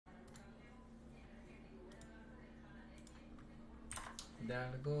de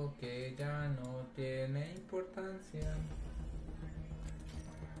algo que ya no tiene importancia.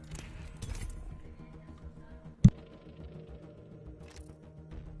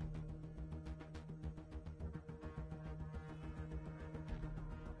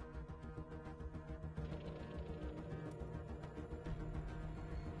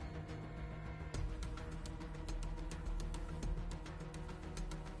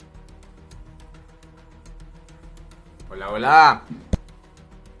 Hola, hola.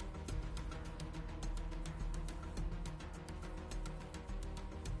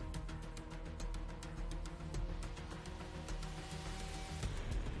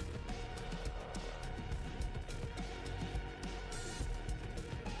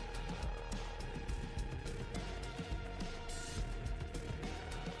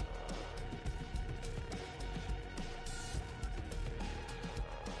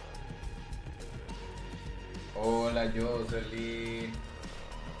 Hola, Jocelyn.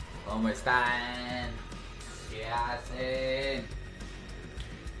 ¿Cómo están? ¿Qué hacen?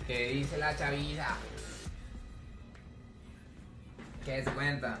 ¿Qué dice la chaviza? ¿Qué se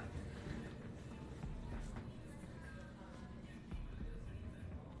cuenta?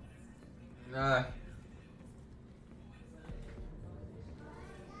 Ay.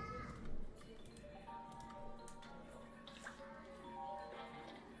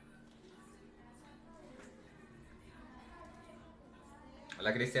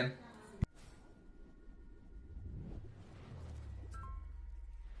 Hola, Cristian.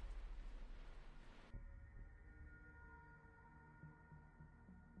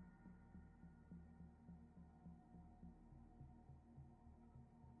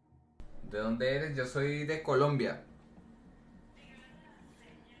 ¿De dónde eres? Yo soy de Colombia.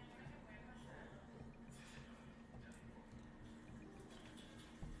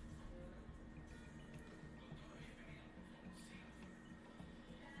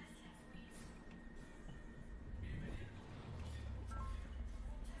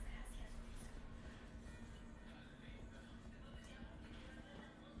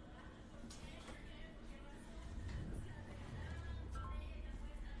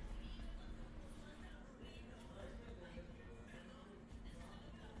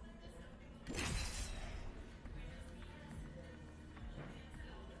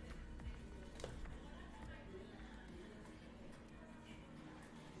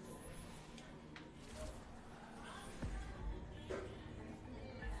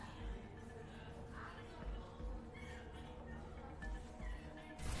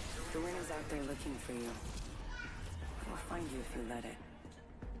 The wind is out there looking for you. It will find you if you let it.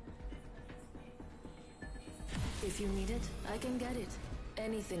 If you need it, I can get it.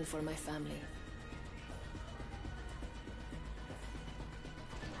 Anything for my family.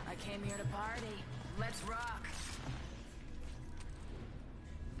 I came here to party. Let's rock.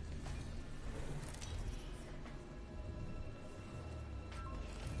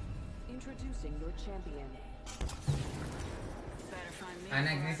 Introducing your champion. Better find me.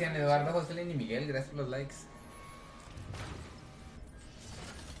 Ana, Cristian, Eduardo, Jocelyn y Miguel, gracias por los likes.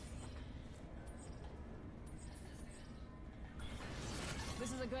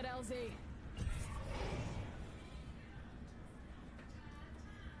 This is a good LZ.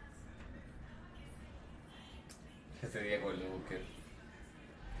 Ese Diego Luker.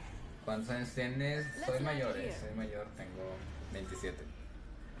 ¿Cuántos años tienes? Soy mayor, tengo 27.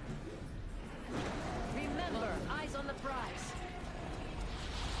 Remember, eyes on the prize.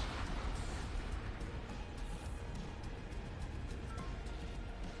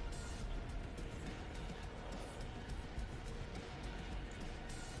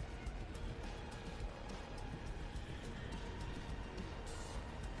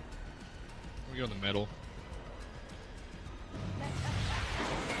 We go in the middle.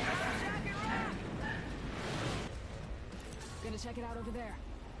 Gonna check it out over there.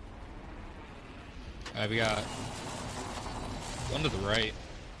 We got one to the right.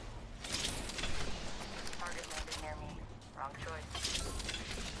 Target landed near me. Wrong choice.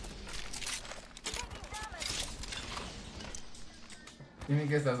 Dime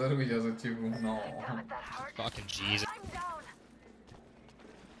que estás orgulloso, Chifu. No. Fucking Jesus.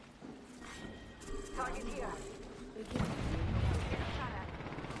 Target here.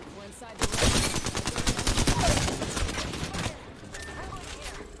 We're inside the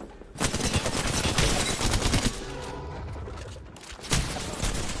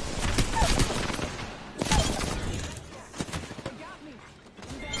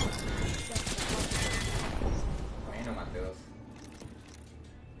Bueno, maté dos.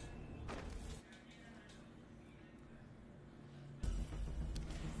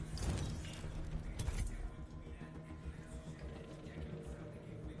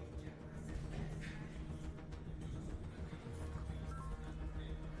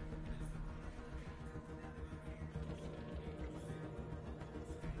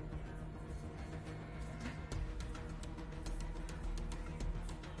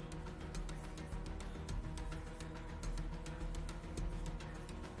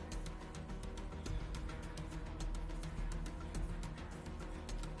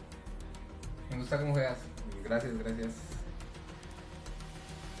 gusta cómo juegas. Gracias, gracias.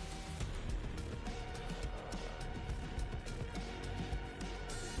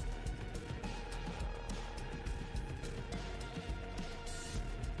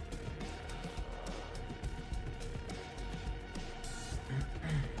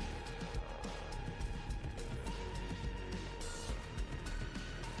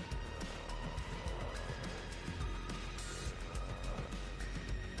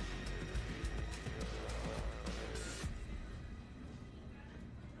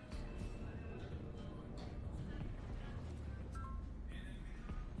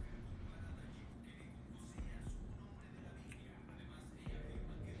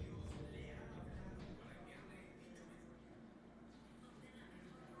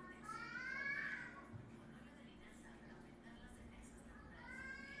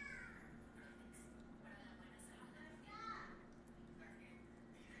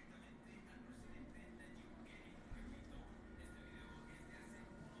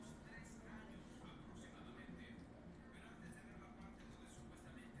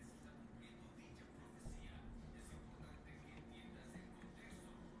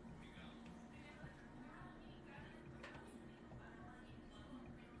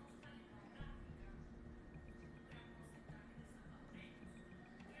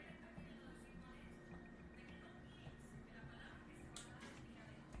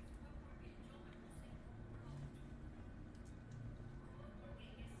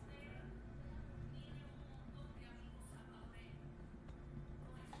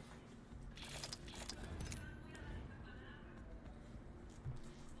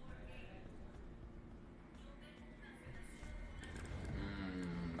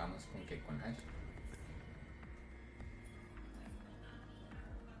 Vamos con qué, con Ash.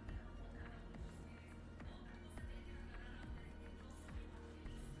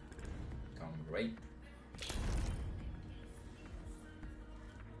 Tom Ray.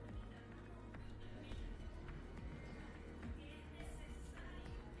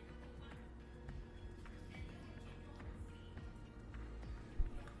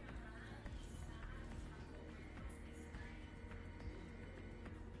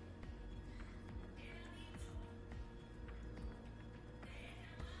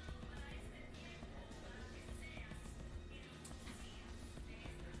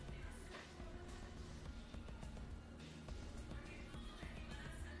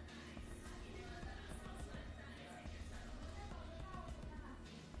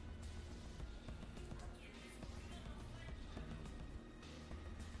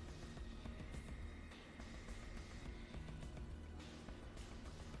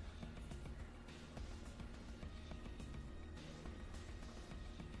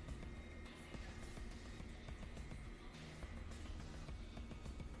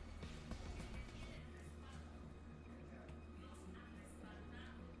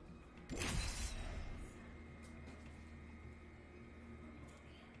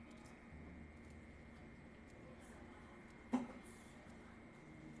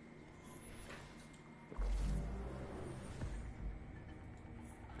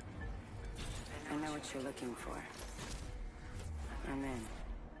 I know what you're looking for. I'm in.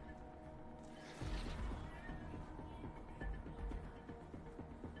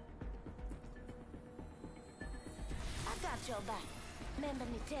 I got your back. Remember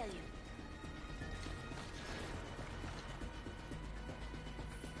me tell you.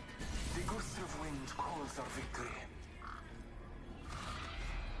 The gust of wind calls our victory.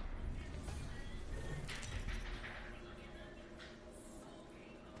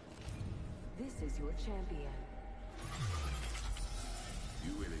 This is your champion.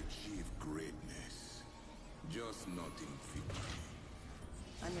 You will achieve greatness, just not in victory.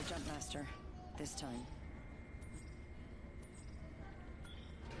 I'm your jump master. This time.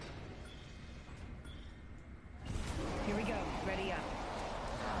 Here we go. Ready up.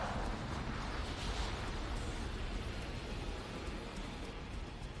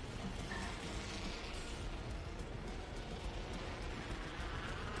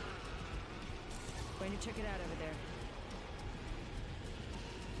 Going to check it out over there.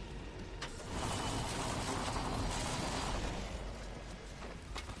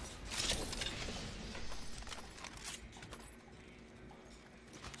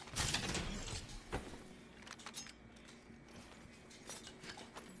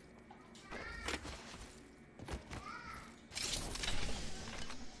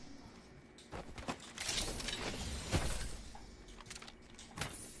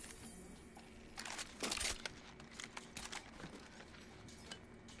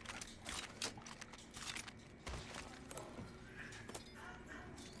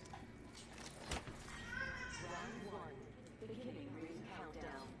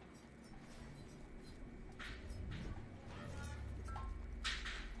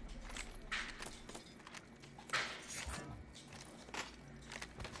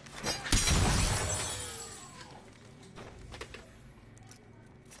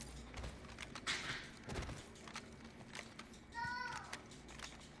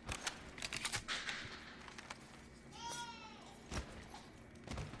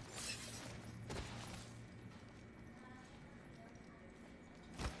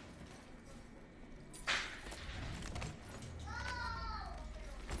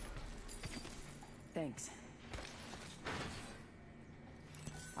 Thanks.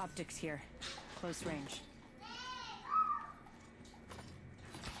 Optics here. Close range.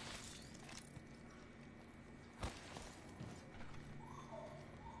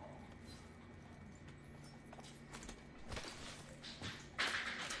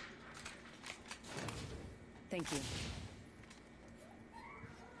 Thank you.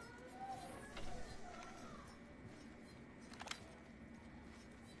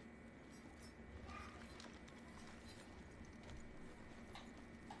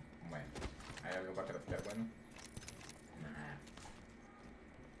 Bueno, ¿hay algo para craftear bueno?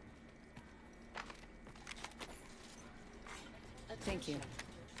 Thank you.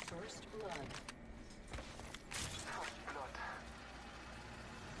 First blood. First blood.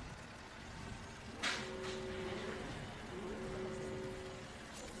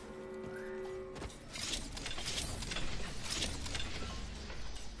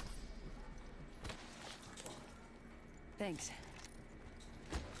 Thanks.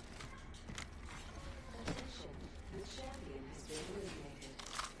 Attention. The champion has been eliminated.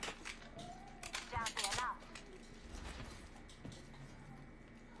 Champion up.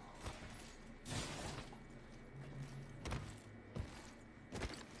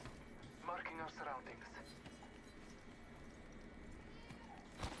 Marking our surroundings.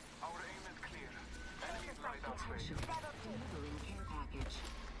 Our aim is clear. Enemies lie that way. Delivering care package.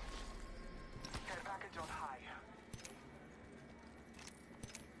 Care package on high.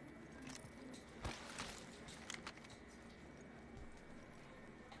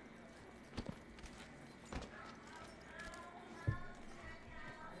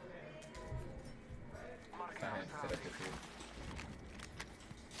 Marking Esta our gente, ¿será que surroundings. sí?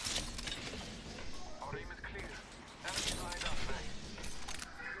 Our aim is clear. Enemies lie that way.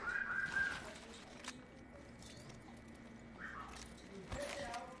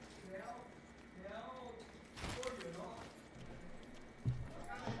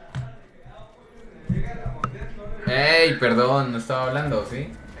 ¡Ey! Perdón, no estaba hablando, ¿sí?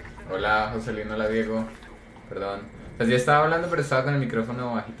 Hola, Joselino, hola, Diego. Perdón. Pues ya estaba hablando, pero estaba con el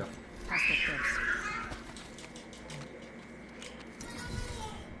micrófono bajito. Hostile close.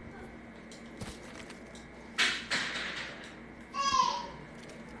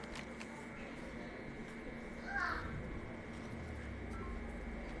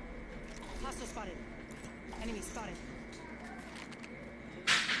 Hostile spotted. Enemy spotted.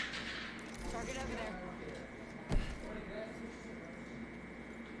 Target over there.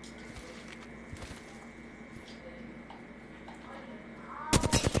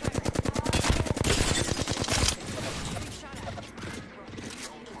 Getting shot at.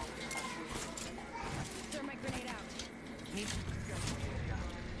 Thermite grenade out. Need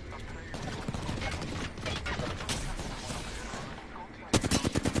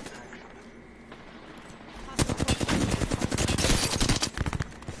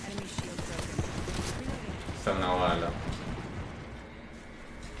enemy shield broken. Reloading. Está una bala.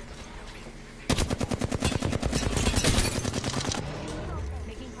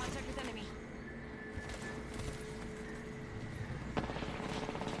 Making contact with enemy.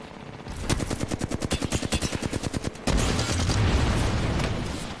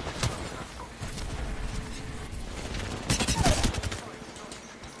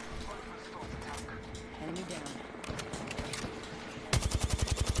 Enemy down.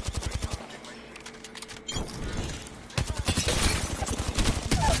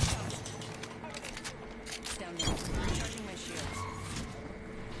 Down there. Recharging my shields.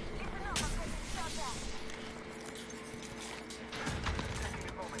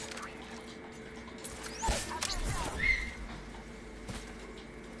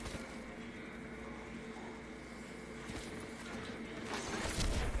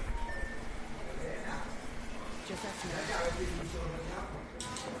 Just that's me.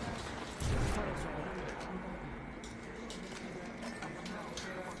 Portal's ready.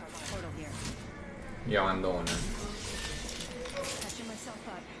 Portal here. Y abandona. Catching myself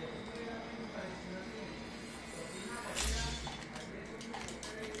up.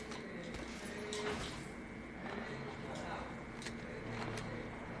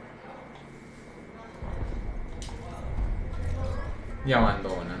 Y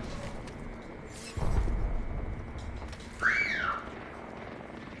abandona.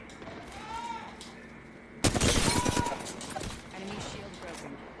 Enemy shield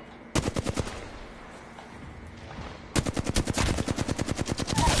broken.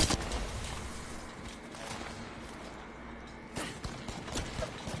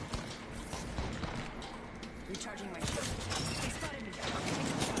 Recharging my shield. They spotted me.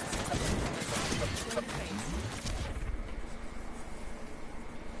 Taking shots. Going to face.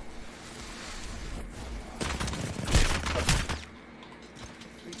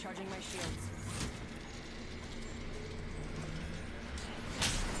 Charging my shields.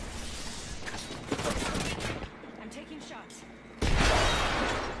 I'm taking shots.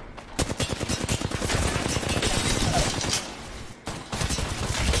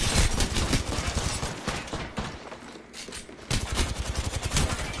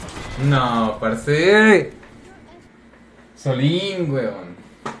 No, parce. Solín, weón.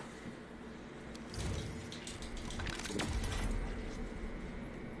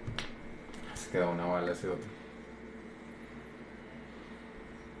 Se quedó una bala ese otro.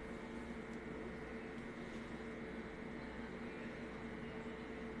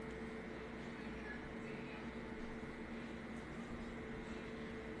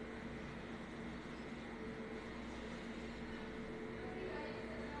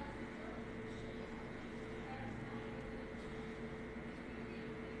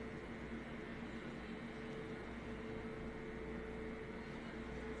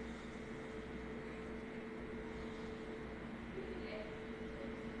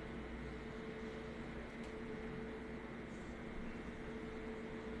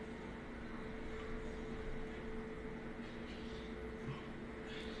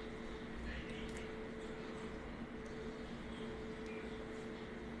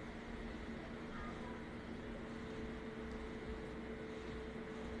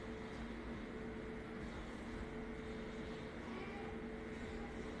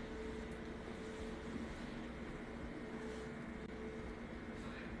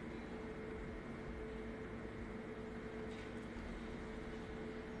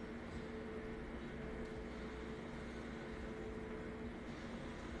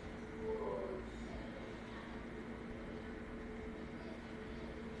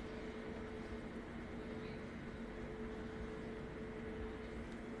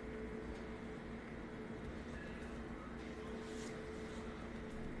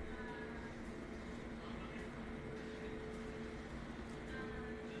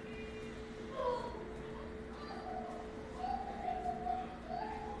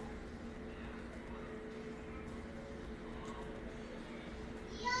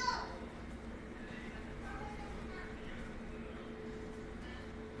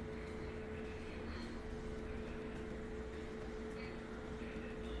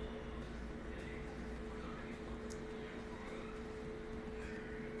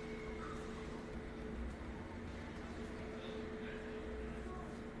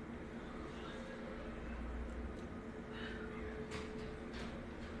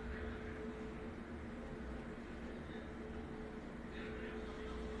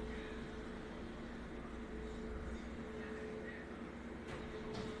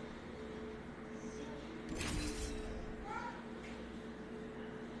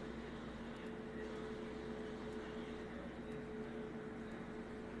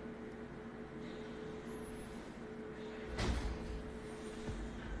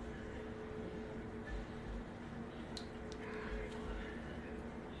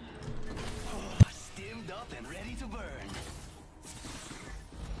 And ready to burn.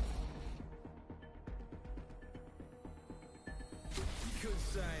 Could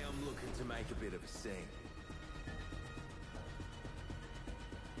say I'm looking to make a bit of a scene.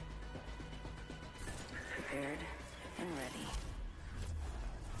 Prepared and ready.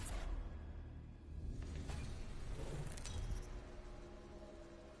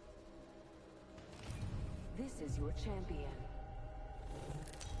 This is your champion.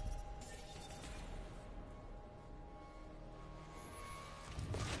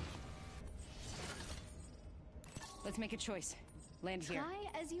 Let's make a choice. Land here.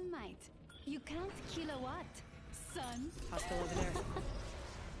 Try as you might. You can't kill a what, son? Hostile over there.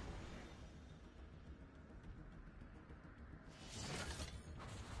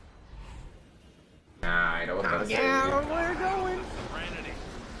 Nah, era botar We're going. Serenity.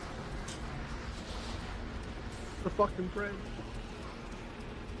 The fucking friend.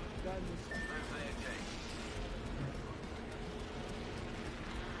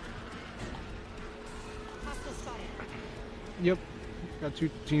 Hostile spotted. Yep. Got two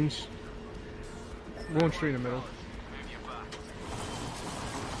teams. Going straight in the middle.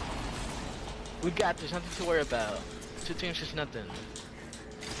 We got this, nothing to worry about. Two teams is nothing.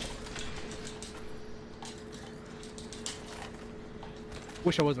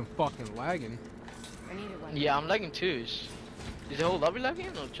 Wish I wasn't fucking lagging. I need it one. Yeah, I'm lagging too. Is the whole lobby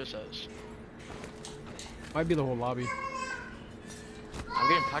lagging or just us? Might be the whole lobby. I'm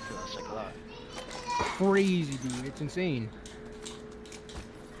getting packed with us like a lot. Crazy, dude. It's insane.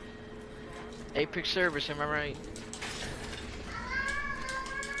 Apex service, am I right?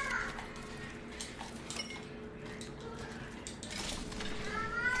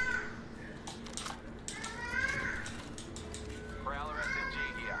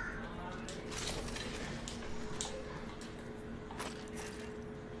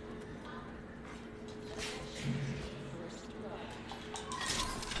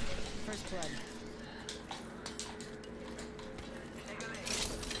 flood.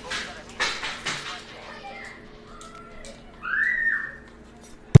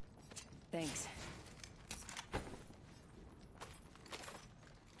 Thanks.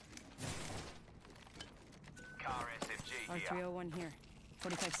 Car SMG here. R301 here.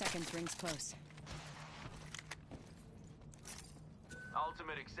 45 seconds, rings close.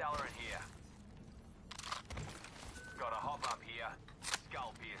 Ultimate accelerant here. Got a hop up here.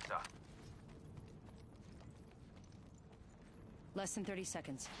 Skull piercer. Less than 30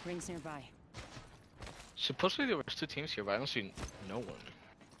 seconds, rings nearby. Supposedly there was 2 teams here, but I don't see no one.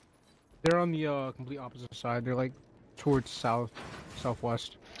 They're on the complete opposite side. They're like towards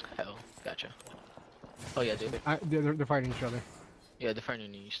southwest. Oh, gotcha. Oh yeah, dude. They're fighting each other. Yeah, they're fighting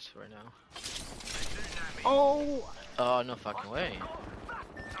in the east right now. Oh! Oh, no fucking way.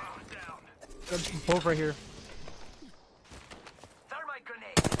 They're both right here. Thermite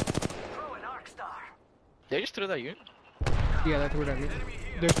grenade. Throw an arc star. They just threw that you? Yeah, that's where that is.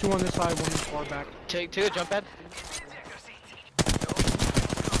 There's 2 on this side, 1 far back. Take a jump pad.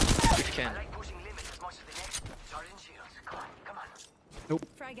 If you can. I like pushing limits as much as the next. Sergeant Shields. Come on, come on. Nope.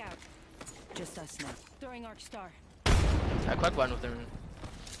 Frag out. Just us now. Throwing Arc Star. I cracked one with them.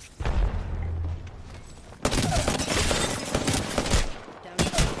 Down.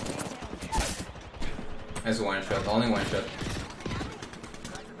 That's a one shot. Only one shot.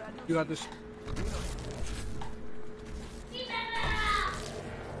 You got this.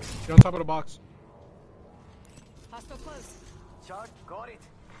 Get on top of the box. Hostile close. Charge, got it.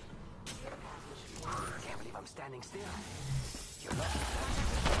 Can't believe I'm standing still. You're lucky.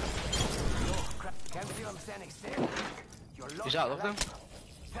 No, crap. Can't believe I'm standing still. You're lucky. Is that all of them?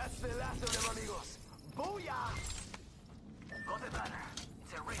 That's the last of them, amigos. Booyah! Got the banner.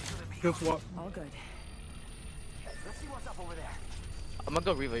 It's a race to the beat. Guess what? All good. Let's see what's up over there. I'm gonna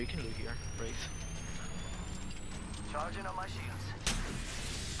go Reva, you can loot here. Wraith. Charging on my shields.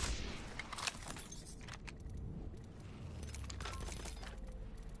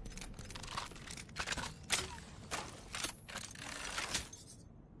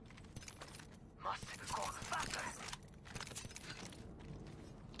 Must go faster.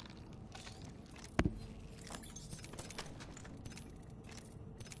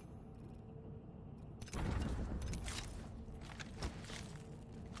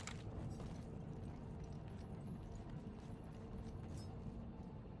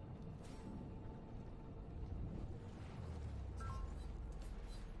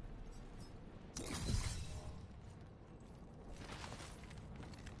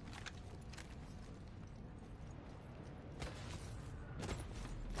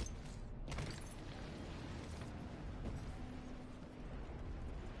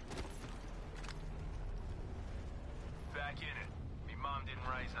 Back in it. Me mom didn't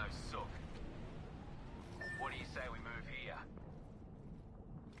raise no sook. What do you say we move here?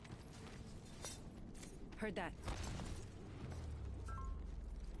 Heard that.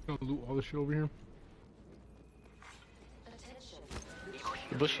 Gonna loot all this shit over here.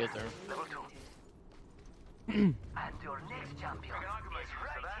 The bush shield there. Level 2. And your next champion is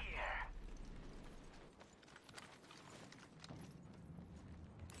right here.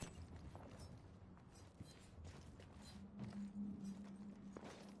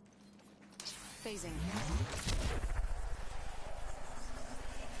 Phasing.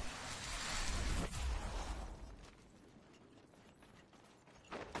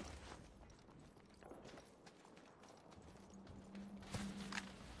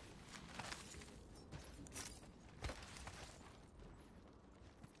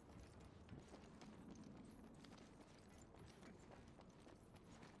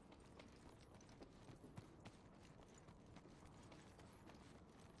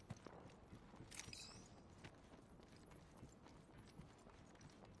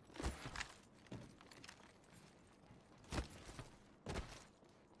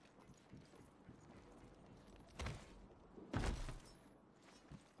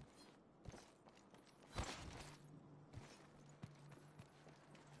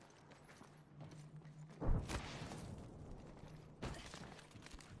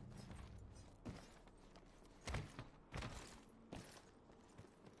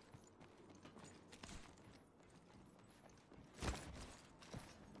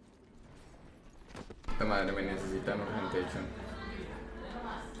 Esta madre me necesitan urgente, hecho.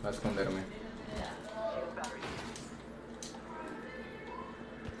 Va a esconderme.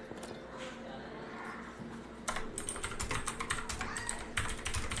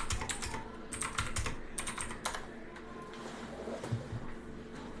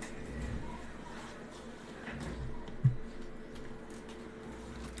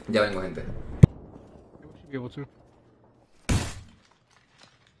 Ya vengo, gente. We should be able to.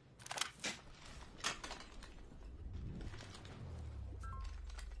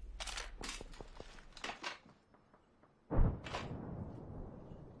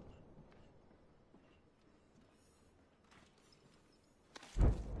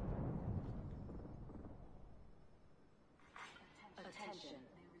 Attention.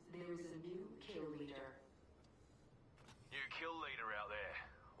 There is a new kill leader. New kill leader out there.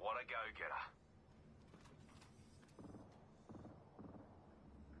 What a go-getter.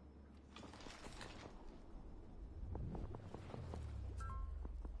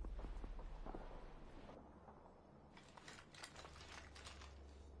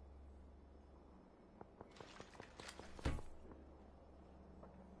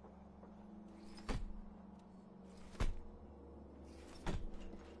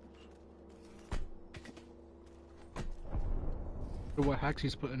 Look what hacks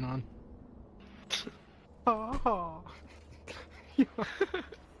he's putting on. Oh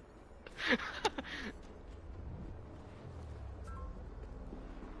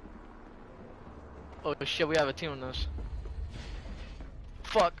shit, we have a team on us.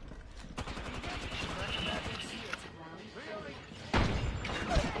 Fuck.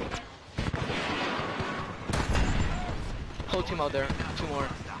 Whole team out there. 2 more.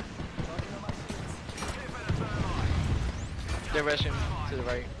 They're rushing to the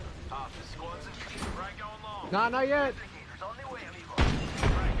right. Nah, not yet.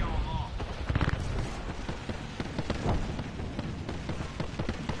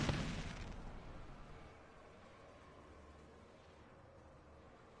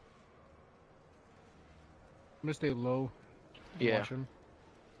 I'm gonna stay low. Yeah. Watch him.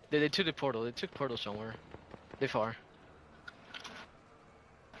 They took the portal. They took portal somewhere. They far.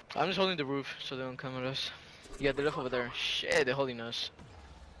 I'm just holding the roof so they don't come at us. Yeah, they're left over there. Shit, they're holding us.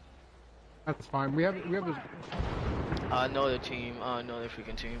 That's fine. We have a Another team. Another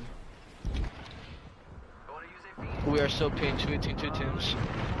freaking team. We are so pinned. 2 teams.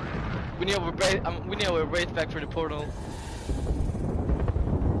 We need our wraith back for the portal.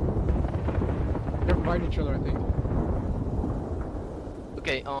 they're fighting each other, I think.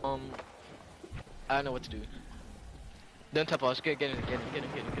 Okay, I know what to do. Don't tap us. Get in.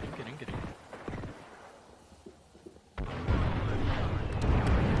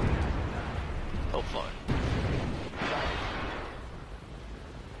 Oh fuck.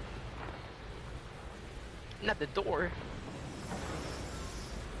 Not the door.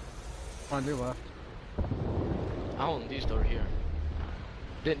 Fine, they left. I own these door here.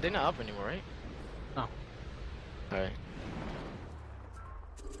 They're not up anymore, right? No. Alright.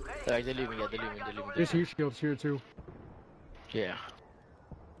 Alright, they're leaving, yeah, they're leaving. There's heat shields here too. Yeah.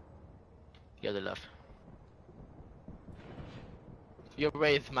 Yeah, they left. You're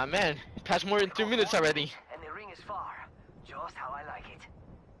Wraith, my man. It passed more than 3 minutes already. And the ring is far. Just how I like it.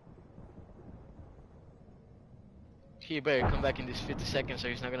 He better come back in this 50 seconds or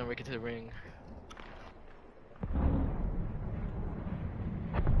he's not gonna make it to the ring.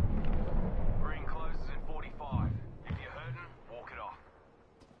 Ring closes in 45. If you're hurting, walk it off.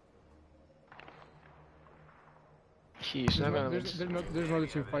 He's not gonna. There's another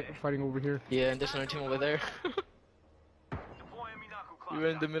team fighting over here. Yeah, and there's another team over there. Deploying me knuckle You're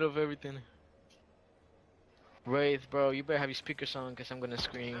in the middle of everything. Wraith, bro, you better have your speakers on because I'm gonna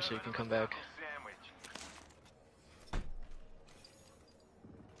scream so you can come back.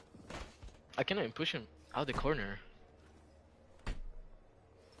 I cannot even push him out the corner.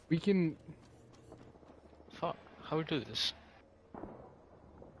 We can. Fuck, how we do this?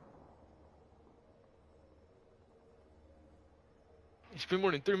 It's been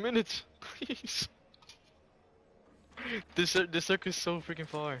more than 3 minutes. Please. This circle is so freaking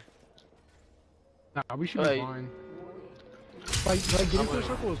far. Nah, we should be fine. Like getting to the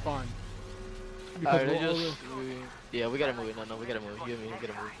circle is fine. Because Alright, yeah, we gotta move it. No, we gotta move. You and me, we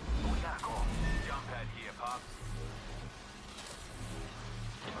gotta move. Jump pad here, pups.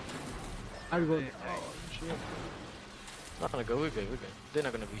 I'm going. Oh shit. Not gonna go. We're good. They're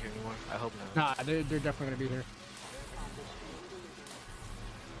not gonna be here anymore. I hope not. Nah, they're definitely gonna be here.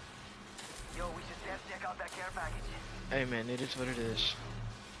 Yo, we should check out that care package. Hey man, it is what it is.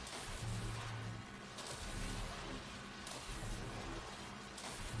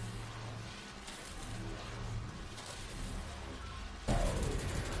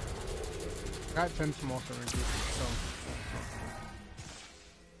 I got 10 small syringes, so.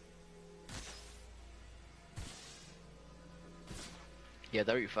 Yeah,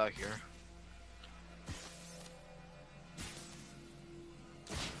 there you fuck here.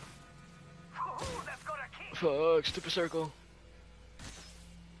 Ooh, that's got a kick. Fuck, stupid circle.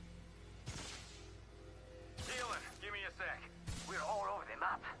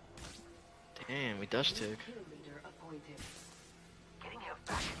 Damn, it does tick. Getting health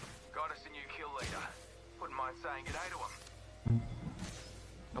back. Got us a new kill leader. Wouldn't mind saying good day to him.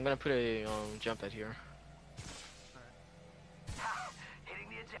 I'm gonna put a jump pad here. Hitting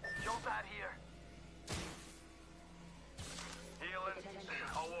the eject. Jump pad here. Healing.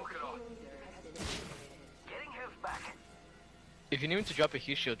 I'll walk it off. Getting health back. If you need me to drop a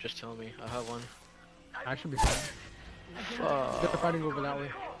heat shield, just tell me. I have one. I should be fine. Fuck. They're fighting over that way.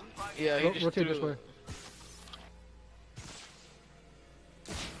 Yeah, he just Rotate threw. this way.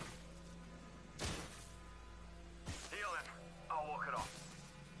 Healing. I'll walk it off.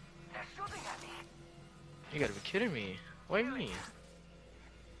 They're shooting at me. You gotta be kidding me. Why me?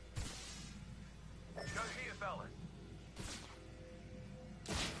 Go here, fellas.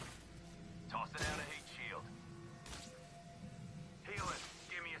 Tossing out a heat shield. Healing.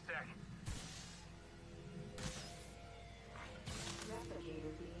 Give me a sec.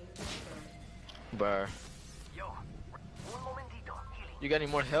 Bruh. Yo. Un momentito. Healing. You got any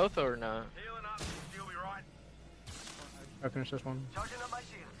more health or not? Healing up. You'll be right. I finished this one. Charging up my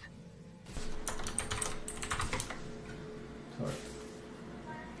shields. Sorry.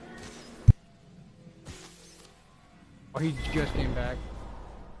 Oh, he just came back.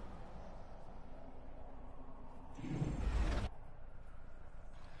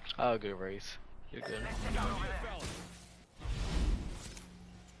 Oh, good race. You're good. Let's take out over there.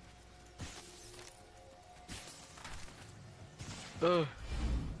 Ugh.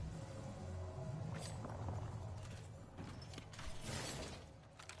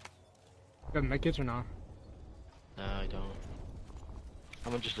 You have medkits or not? Nah, I don't.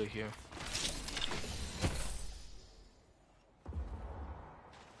 I'm gonna just look here.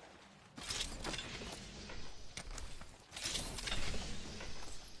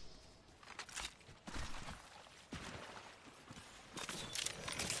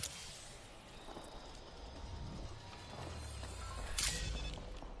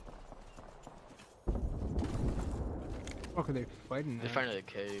 Fuck, are they fighting They're now? fighting the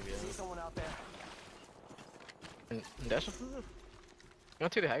cave, See yeah. someone out there. And that's a food? You wanna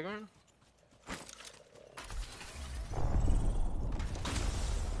take the high ground?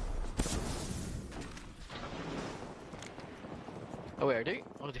 Oh wait, are they?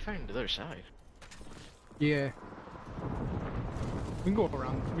 Oh, they're fighting the other side. Yeah. We can go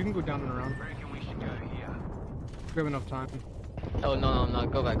around. We can go down and around. Reckon we should go here. We have enough time. Oh no,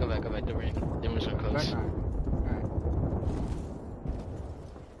 go back. The ring. They were so close. Back. Alright.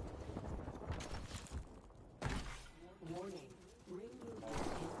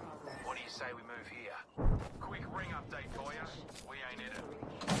 What do you say we move here? Quick ring update for you. We ain't in it.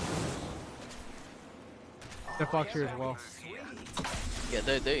 That fox here as well. Yeah,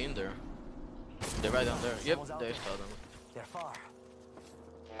 they're in there. They're right down there. Yep, they saw them. They're far.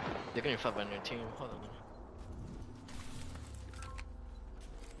 They're getting fought by their team. Hold on.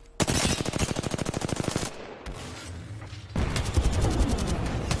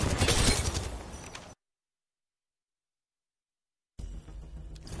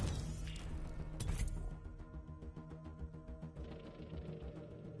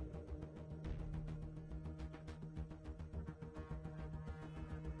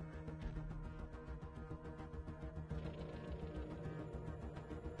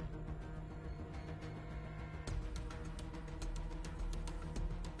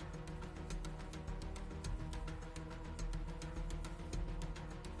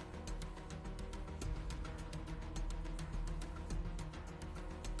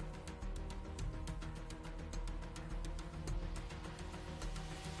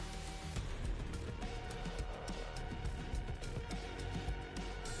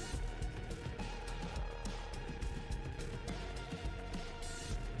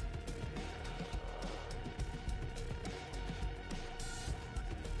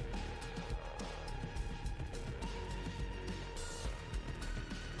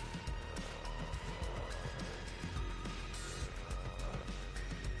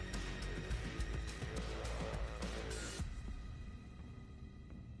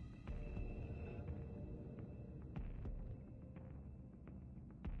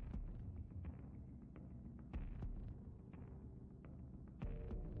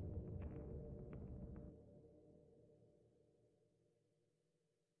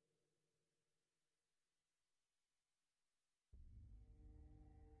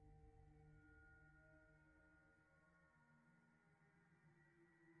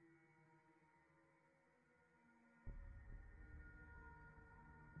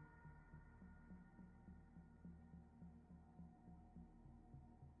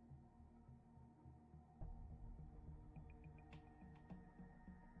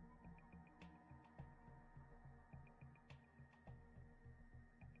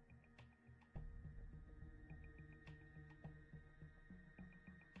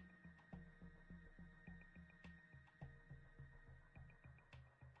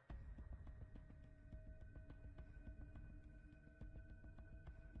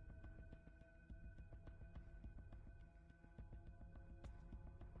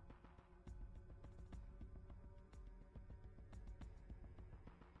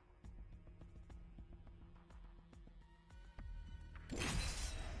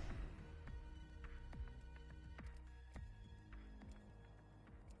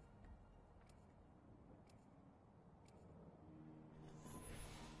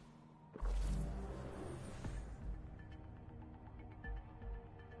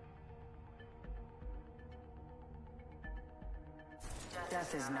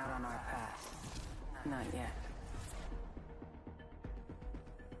 Death is not on our path. Not yet.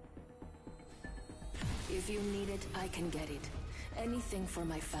 If you need it, I can get it. Anything for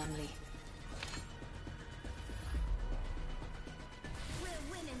my family. We're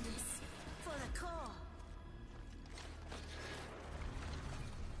winning this for the cause.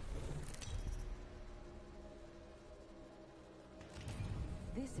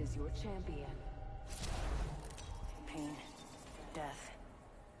 This is your champion. Pain, death.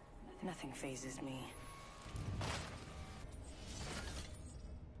 Nothing phases me.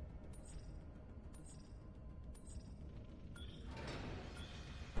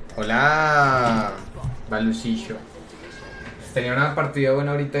 Hola, Balucillo. Tenía una partida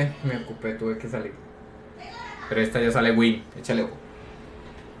buena ahorita y me ocupé, tuve que salir. Pero esta ya sale win, échale ojo.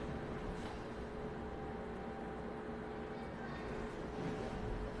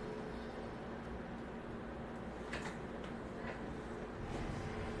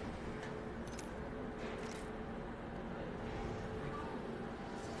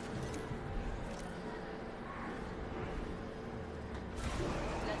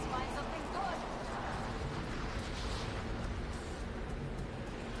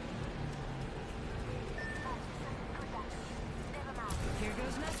 Here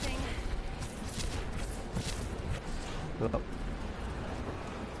goes nothing.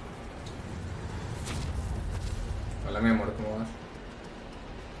 Hola mi amor, ¿cómo vas?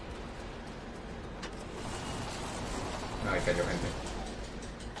 No, ahí cayó gente.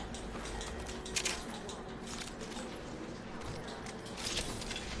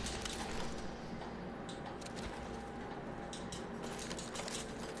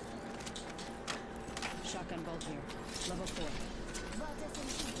 Shotgun bolt here. Level 4.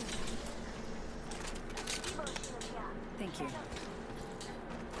 Thank you.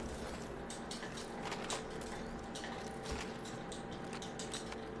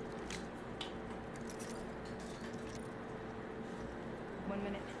 One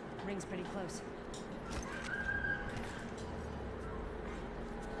minute. Ring's pretty close.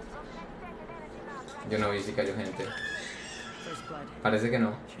 Yo no vi si cayó gente. First blood. Parece que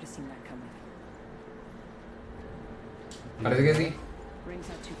no. Should have seen that coming. Parece que sí. Ring's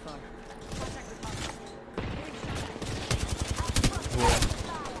not too far.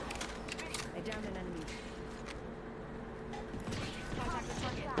 I downed an enemy.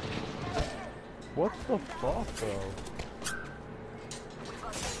 What the fuck, bro?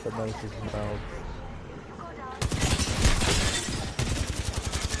 The knife is mouth.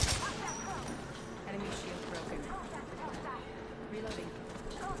 Enemy shield broken. Reloading.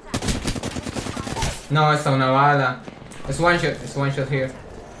 No, está una bala. It's one shot here.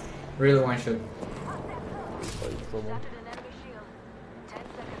 Real one shot.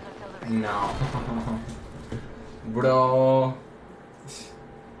 No. Bro.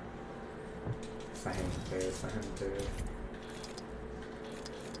 Esa gente.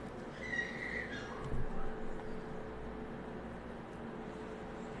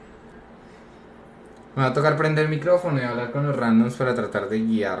 Me va a tocar prender el micrófono y hablar con los randoms para tratar de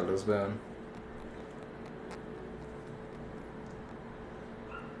guiarlos, weón.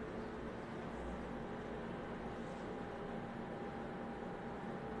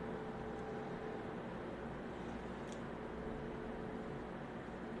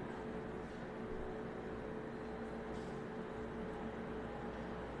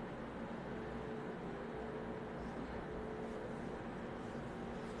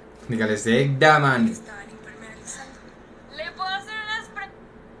 Dígales de Daman. Le puedo hacer unas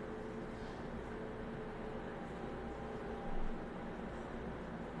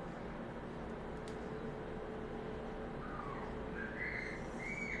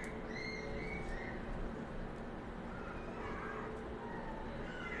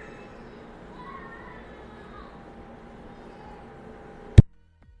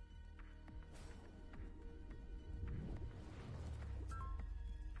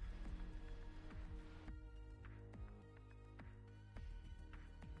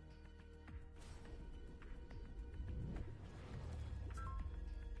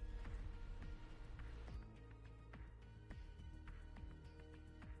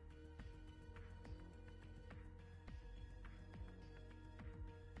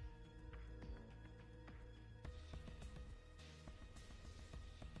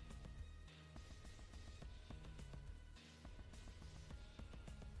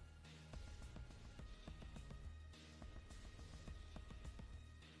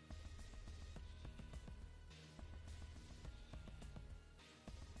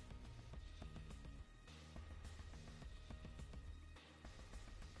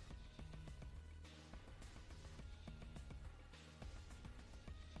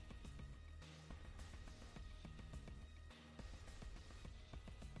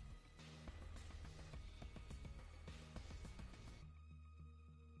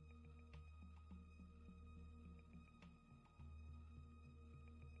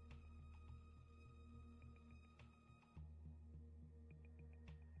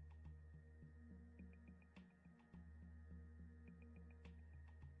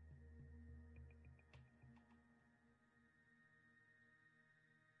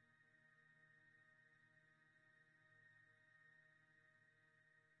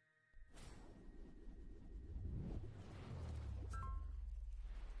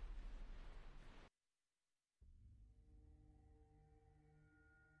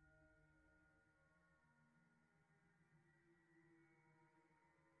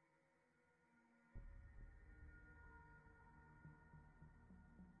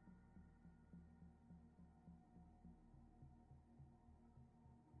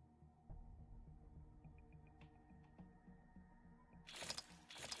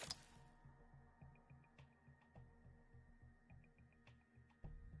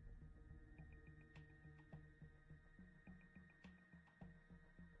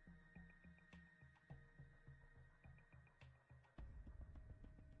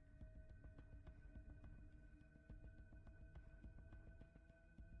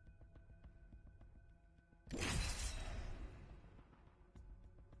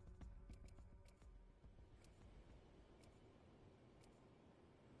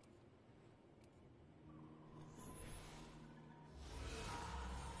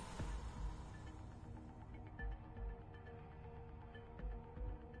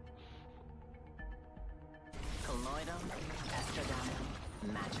Colloidum,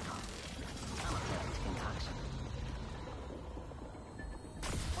 estradamus, magical. I'm a perfect concoction.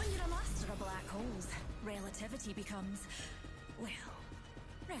 When you're a master of black holes, relativity becomes, well,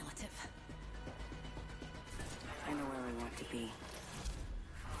 relative. I know where we want to be.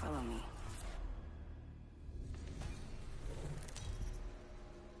 Follow me.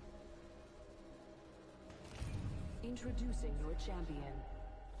 Introducing your champion.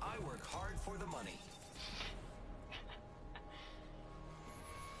 I work hard for the money.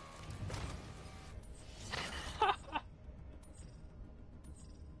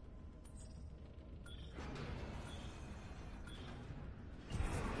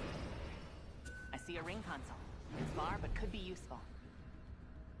 I see a ring console. It's far, but could be useful.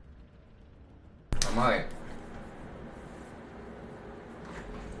 Vamos a ver.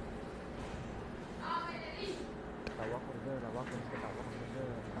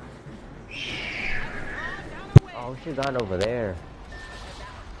 Oh, she's gone over there.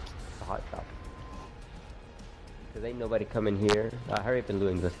 The hot shop. Cause ain't nobody coming here. Hurry up and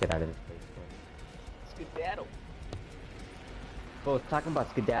Lewin, let's get out of this place, bro. Skedaddle. Bro, talking about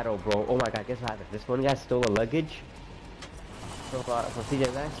skedaddle, bro. Oh my god, guess what happened? This one guy stole a luggage. From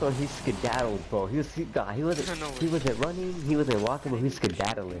CJ Maxwell, he skedaddled, bro. He wasn't running, he wasn't walking, but he was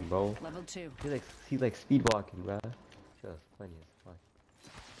skedaddling, bro. Level 2. He like speed walking, bro. She was funny as fuck.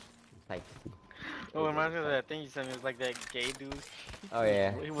 Like, Oh, it reminds me of that thing you sent me. It was like that gay dude. oh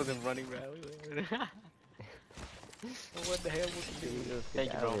yeah. He wasn't running, bro. What the hell was he doing?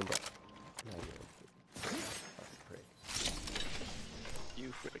 Thank you, bro. You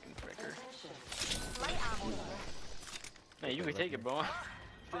freaking fricker. Hey, you can take it, bro.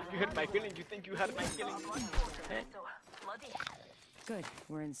 You hurt my feelings. You think you hurt my feelings? Hey. Good,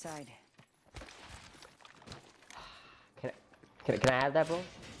 we're inside. Can I have that, bro?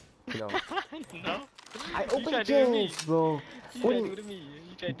 No. No. I You opened tried to do to me. this, bro. You What tried do to you do to me.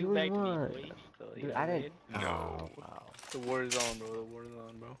 You tried to do back to me, boy. So, Dude, yeah, I didn't. man. No. Wow. The war is on, bro. The war is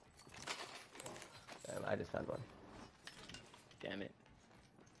on, bro. I just found one. Damn it.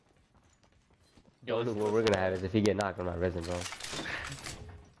 The only war we're gonna have is if you get knocked on my resin, bro.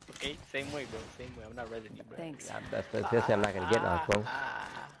 Okay, same way, bro. Same way. I'm not resin you, bro. Thanks. That's I'm not gonna get knocked, bro.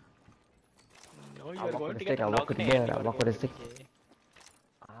 No, you I'll are walk going with to a get stick, I'll walk with a gun, I'll walk with a stick.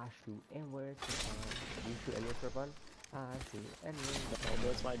 I shoot anywhere it's fun. You shoot anywhere for fun? I shoot anywhere. No,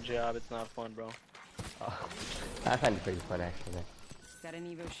 bro, it's my job. It's not fun, bro. Oh, I find it pretty fun, actually. Got an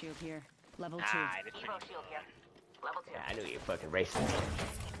Evo shield here. Level 2. Evo shield here. Level 2. Yeah, I knew you were fucking racist.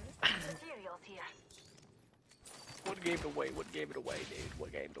 Materials here. What gave it away? What gave it away, dude?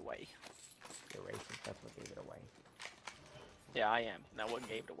 What gave it away? You're racist, that's what gave it away. Yeah, I am. Now what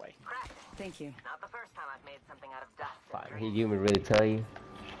gave it away? Thank you. Not the first time I've made something out of dust. Fine, he didn't even really tell you?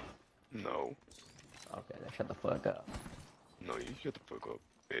 No. Okay, then shut the fuck up. No, you shut the fuck up,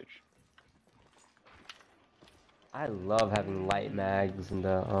 bitch. I love having light mags and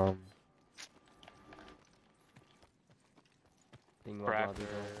the, Cracker.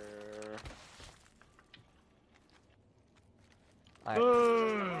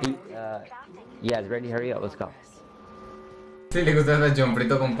 Yeah, it's ready, hurry up, let's go. Si le gusta el John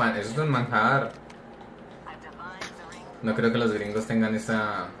frito con pan, eso es un manjar. No creo que los gringos tengan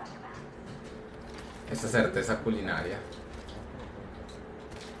esa certeza culinaria.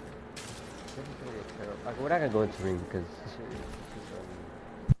 We're not gonna go into ring because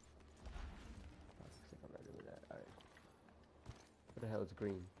what the hell is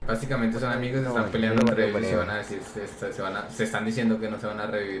green? Básicamente son amigos, se están peleando entre ellos y se van a decir, se están diciendo que no se van a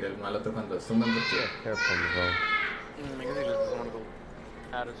revivir el uno al otro cuando suman porque... Careful, bro. I guess he just doesn't want to go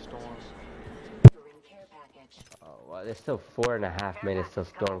out of storm. Oh, well, there's still 4.5 minutes till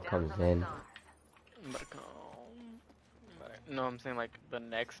storm comes in. No, I'm saying like the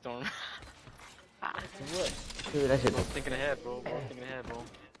next storm. What? Dude, that shit. Thinking ahead, bro. Thinking ahead, bro.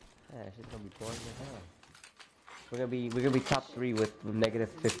 Yeah, that shit's gonna be boring as hell. We're gonna be top 3 with negative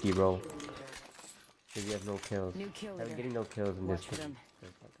 50, bro. Cause we have no kills. New kill I'm leader. getting no kills in this. Watch for them.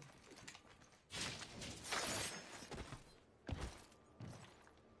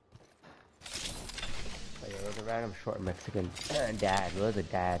 Oh yeah, there's a random short Mexican dad. There's a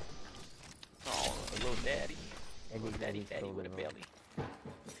dad. Oh, a little daddy. And Little daddy stole with a it, belly.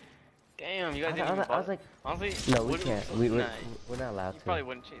 Damn, you guys I didn't even was bother. like, Honestly, no, we can't. We're not allowed You to. probably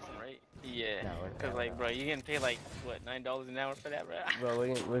wouldn't chase him, right? Yeah. No, we're Cause not like, allowed. bro, you getting paid like what, $9 an hour for that, bro? Bro,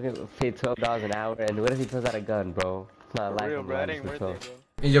 we're gonna pay $12 an hour, and what if he pulls out a gun, bro? It's not For like real, him, bro. That ain't worth so. it, bro.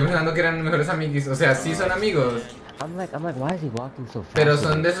 Y yo pensando que eran mejores amigos, o sea, sí son amigos, I'm like, why is he walking so fast? pero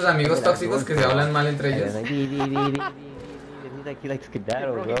son de esos amigos tóxicos que se hablan mal entre ellos. And he like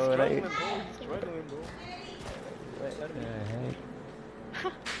skedaddle, Bro, bro. he's Like, struggling, bro. He's struggling, bro. What the heck?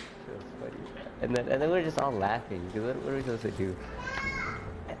 So funny. And then we're just all laughing because what are we supposed to do?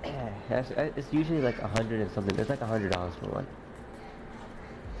 It's usually like 100 and something. It's like $100 for one.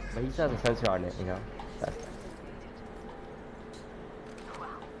 But he still has a sensor on it, you know. That's nice.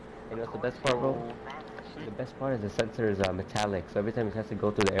 You know what's the best part, bro? The best part is the sensor is metallic, so every time it has to go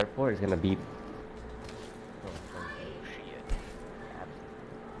through the airport, it's gonna beep.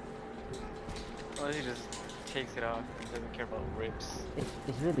 Well, he just takes it off and doesn't care about rips.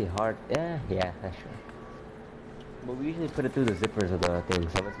 It's really hard. Yeah, that's true. But we usually put it through the zippers of the thing,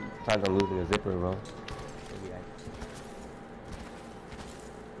 so sometimes I'm losing a zipper, bro.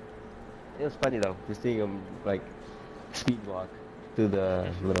 It was funny though, just seeing him like speed walk through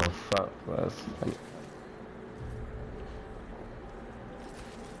the little front was funny.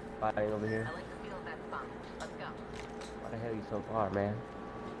 Fire over here. I like the feel of that fun. Let's go. Why the hell are you so far, man?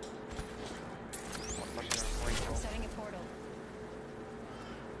 I'm setting a portal.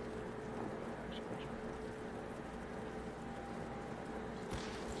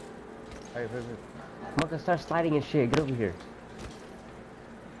 Alright, Marcus, start sliding and shit. Get over here.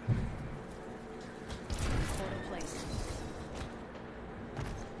 Portal placed.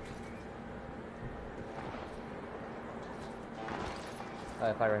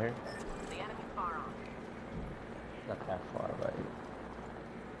 Alright, fire right here. The enemy's far off. Not that far, but.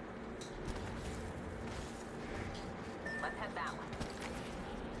 Let's head that way.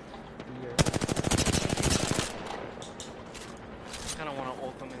 I kinda wanna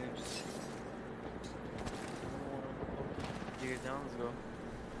ult them and then just... You get down, let's go.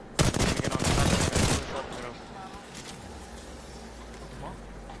 Get on the side,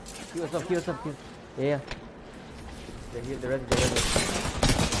 Heal us up. Yeah. They're ready.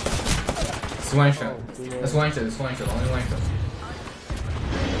 It's one shot. It's one shot, only one shot.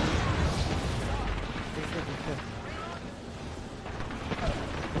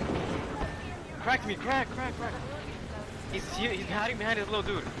 Crack me, crack. He's hiding behind his little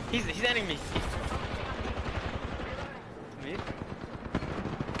dude. He's ending me. Me?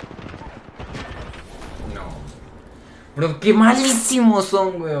 No. Bro, qué malísimos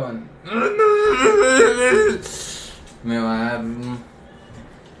son, weón. Me va a dar un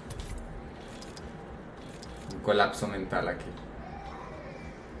colapso mental aquí.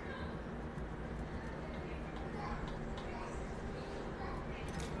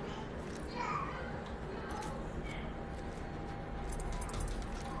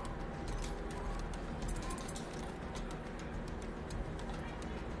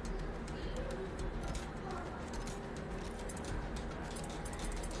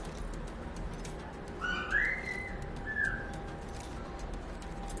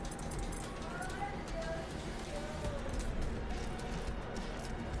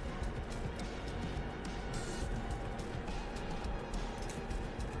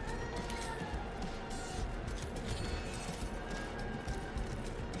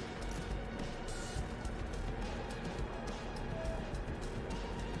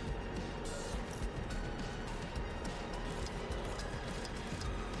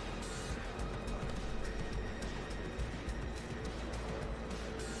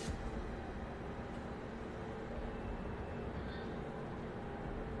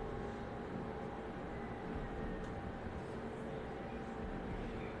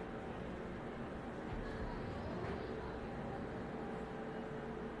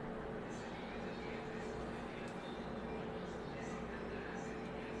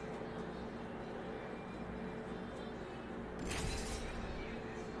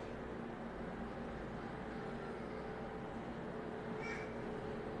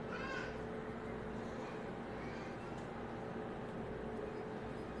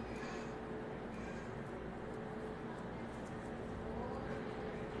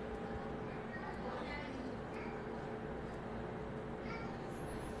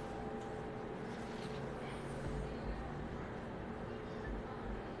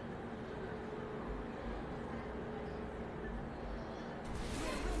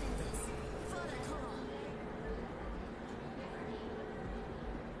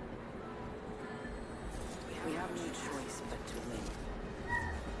 We have no choice but to win.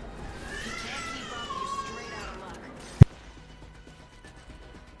 You can't keep up, you're straight out of luck.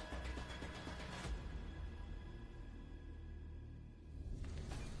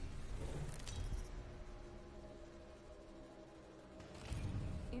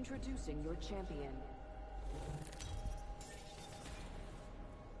 Introducing your champion.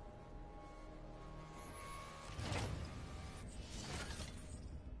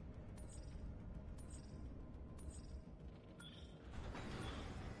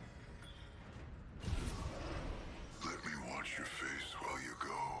 Let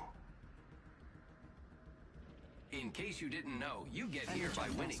In case you didn't know, you get I'm here the by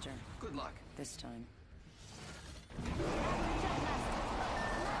jump winning. master. Good luck. This time.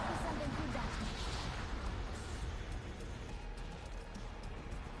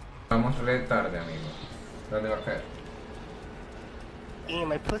 Vamos re tarde, amigo. ¿Dónde va a caer?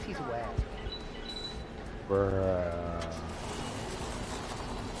 My pussy's wet. Bruh.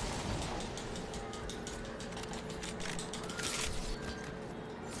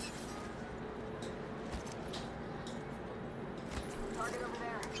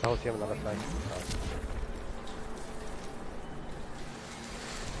 Oh, see him on the other side.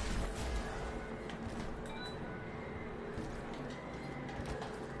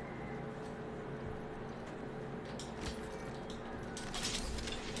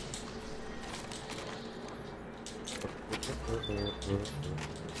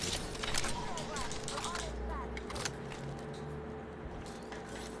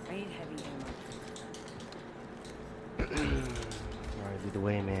 I need heavy ammo. Alright, lead the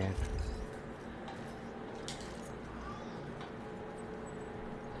way, man.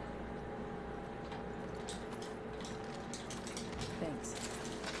 Thanks.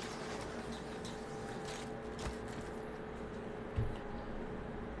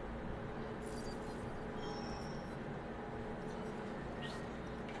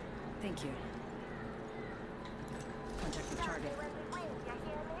 Thank you. Contact with target.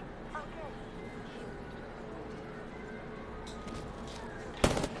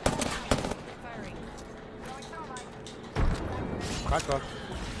 Firing. Crack off.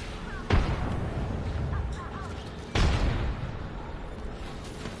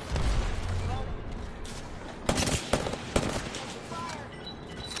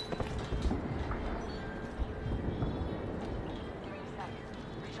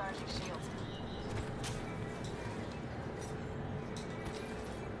 Recharging shields.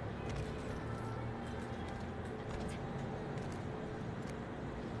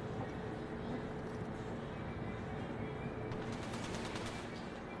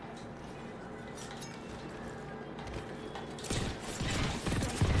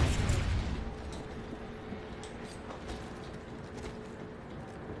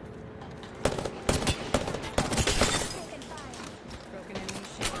 Broken enemy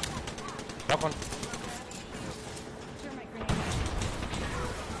shield. Drop one. Thermite grenade.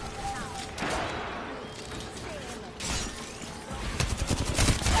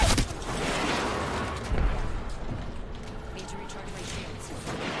 Need to recharge my shields.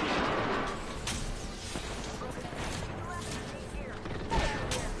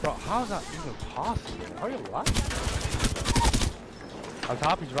 Bro, how's that even possible? Are you what? On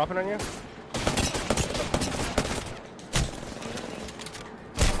top, he's dropping on you?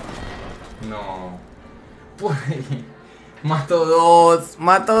 No. Uy, mato dos.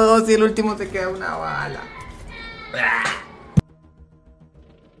 Mato dos y el último te queda una bala. ¡Ah!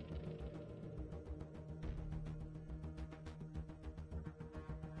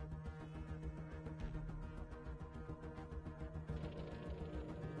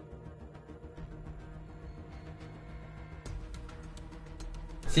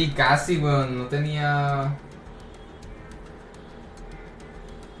 Sí, casi, weón. No tenía.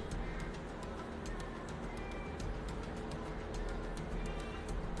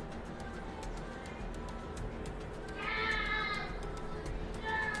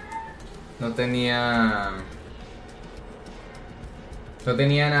 No tenía. No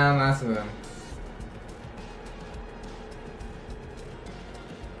tenía nada más, weón.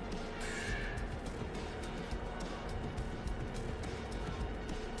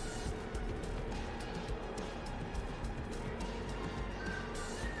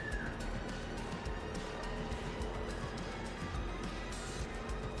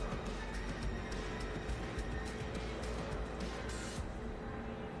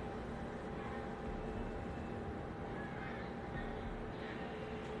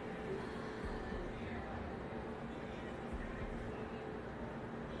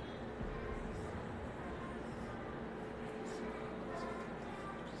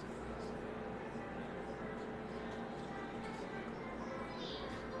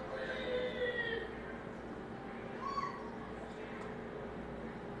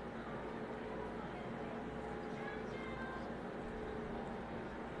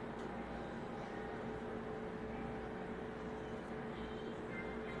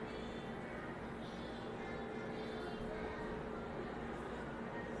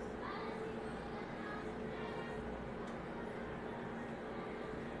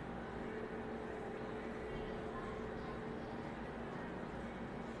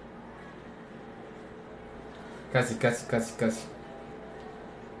 Casi, casi, casi, casi.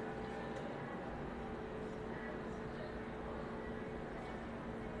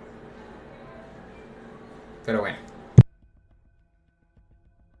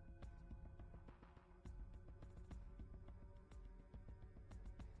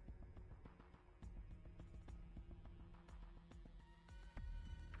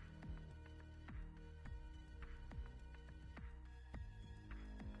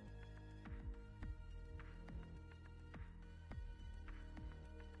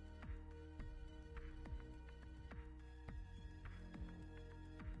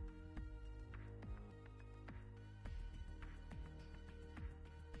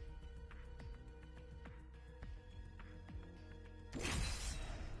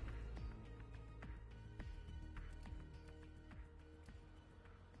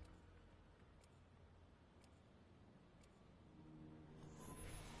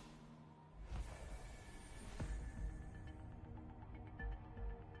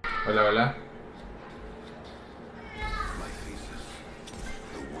 Hola, hola. My thesis.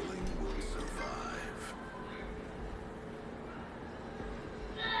 The willing will survive.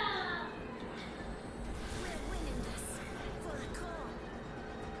 We're winning this. For the call.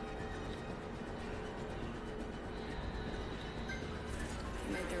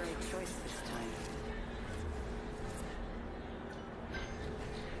 You made the right choice this time.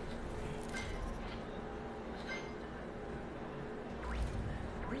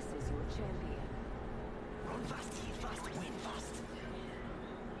 This is your champion. Run fast, heal fast, win fast.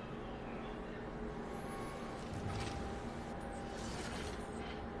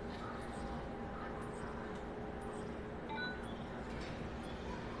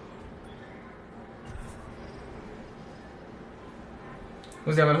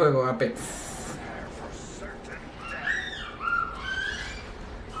 ¿Cómo se llama el juego? Apex.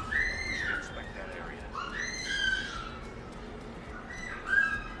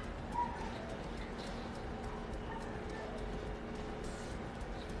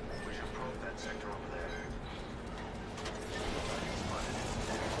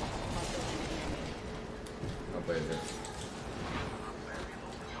 No puede ser.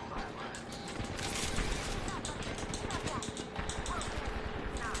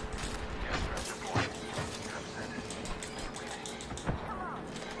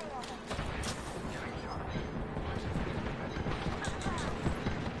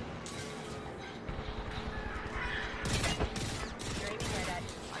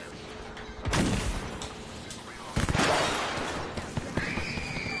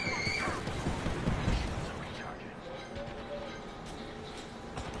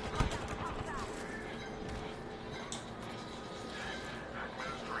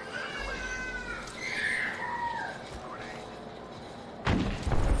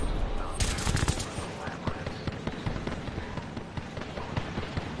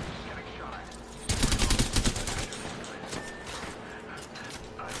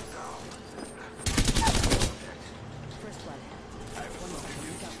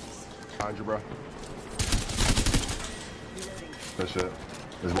 Behind you, bro. Good shit.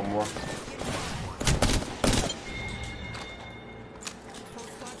 There's one more. Full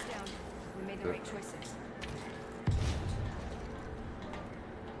squad's down. We made the right choices.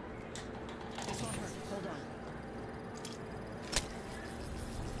 I saw her. Hold on.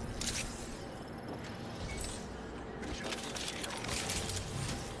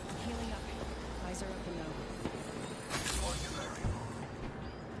 Healing up. Eyes are open now.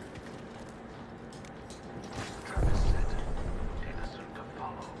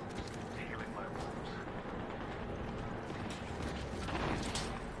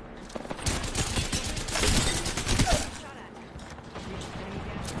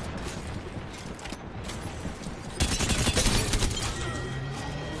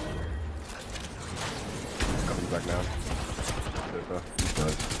 Coming back now. There, bro. He's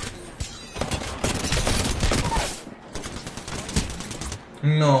dead.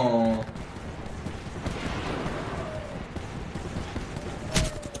 No.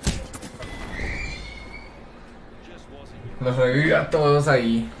 Los reviví a todos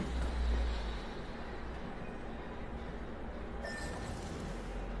ahí.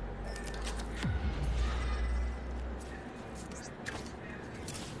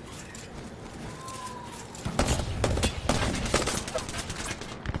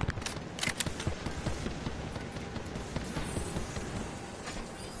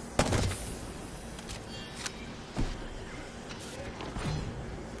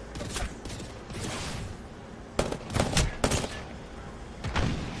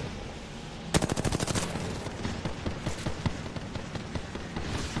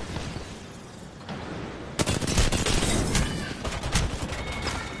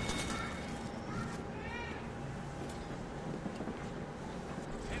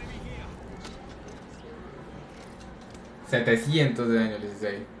 $700 de daño les hice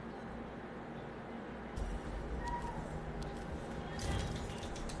ahí.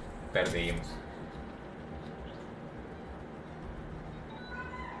 Perdimos.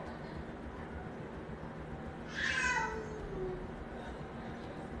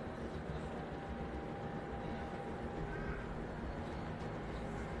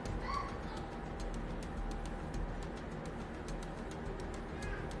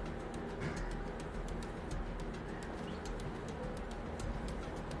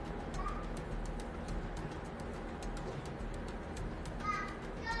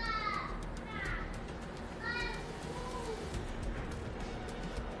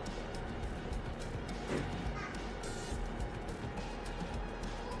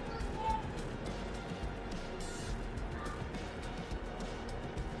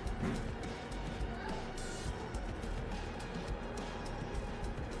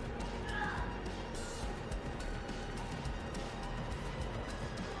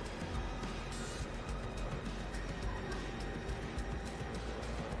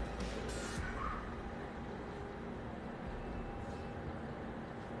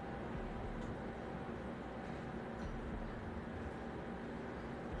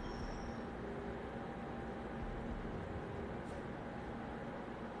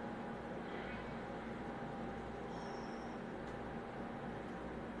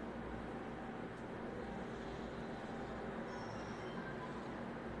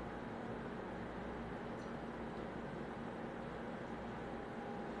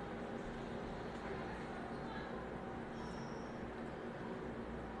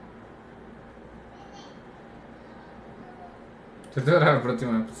 Yo te voy a la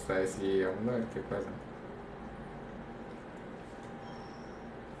próxima, pues a decir, vamos a ver qué pasa.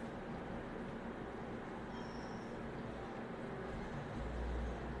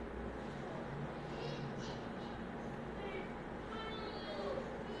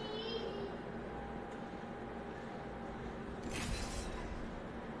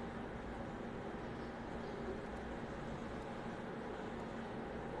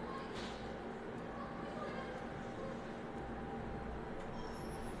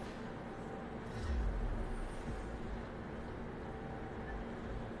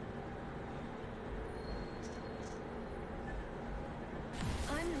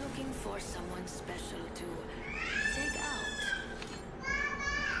 I'm looking for someone special to take out.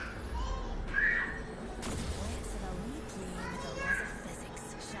 Let's have a wee play with the laws of physics,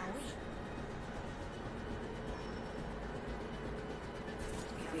 shall we?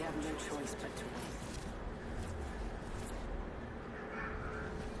 We have no choice but to win.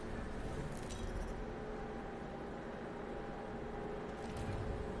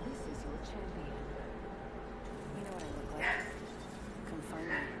 This is your champion. You know what I look like? Come find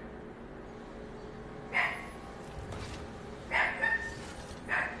me.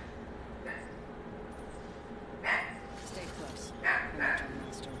 Stay close. I'm the Jump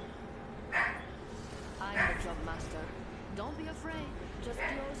Master. I'm the Jump Master. Don't be afraid. Just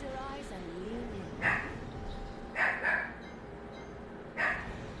close your eyes and lean in.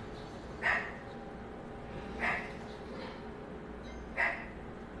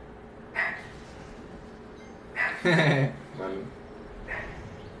 Vale.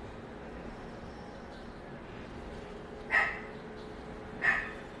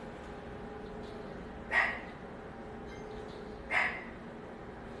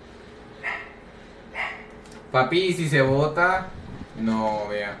 Papi, si se vota, no,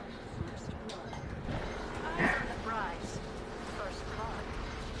 vea. Eyes on the prize. First blood.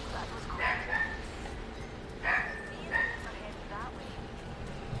 That was quick. Feelings are headed that way.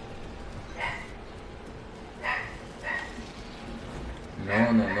 No,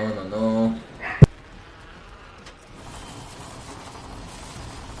 no, no, no, no.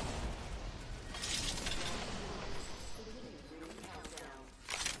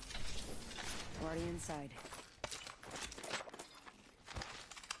 Already inside.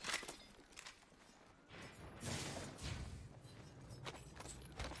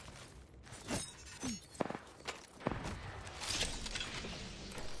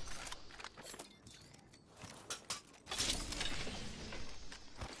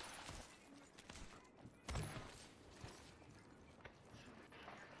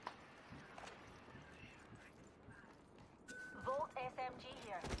 Volt SMG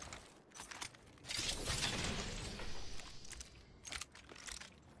here.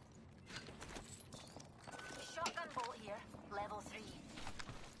 Shotgun bolt here. Level 3.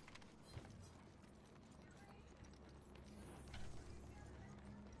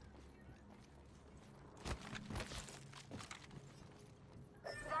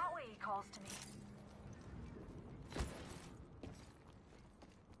 That way he calls to me.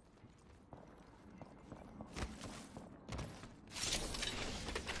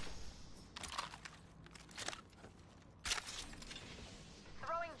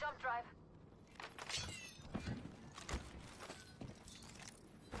 Throwing jump drive.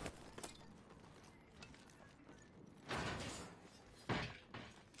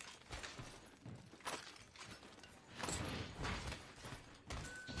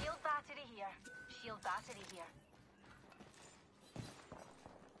 Shield battery here. Shield battery here.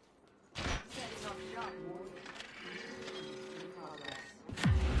 Setting up shop.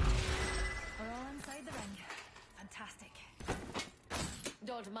 We're all inside the ring. Fantastic.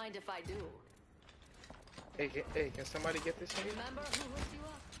 Don't mind if I do. Hey, can somebody get this thing? Remember who hooked you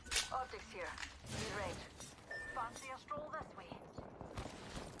up? Optics here. Mid-range. Fancy a stroll this way.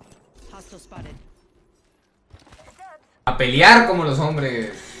 Hostile spotted. A pelear como los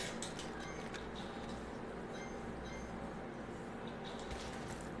hombres.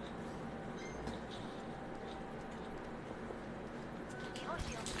 Evo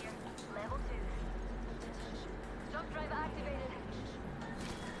shield here. Level 2. Jump drive activated.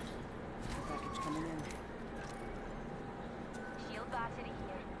 Package coming in. Shield battery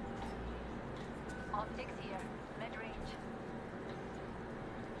here. Optics here. Mid-range.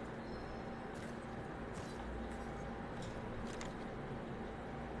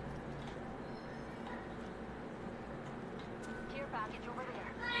 Care package over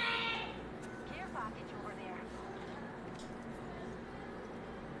there. Care package over there.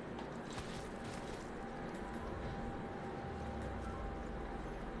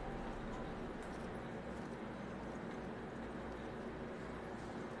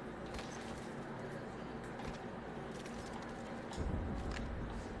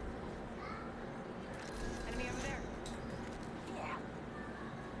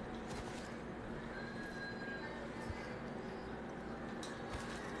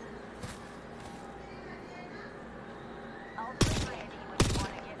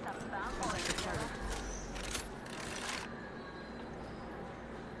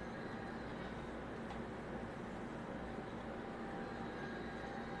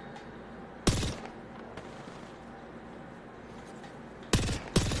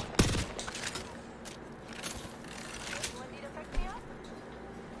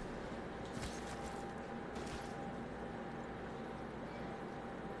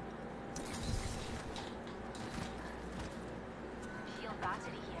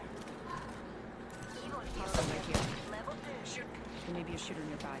 shooter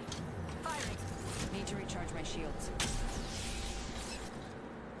nearby. Firing. Need to recharge my shields.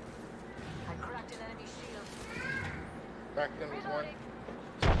 I cracked an enemy shield. Cracked them as one.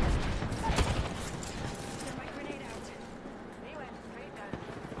 Thermite grenade out. He went straight down.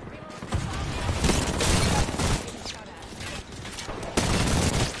 Getting shot at.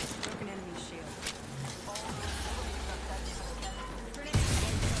 Broken enemy shield. Grenade.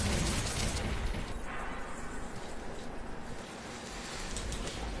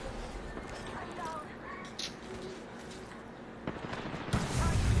 I'm down.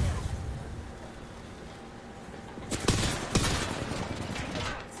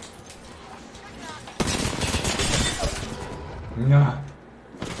 No.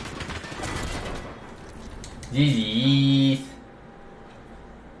 GG's.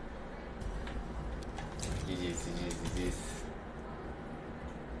 GG's.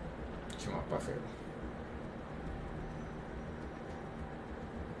 Chuma paseo.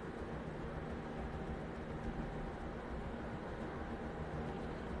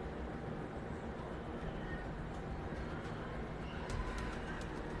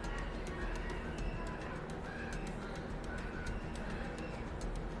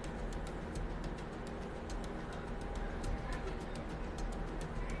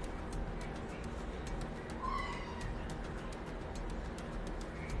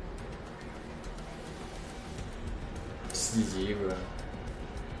 GG, bro.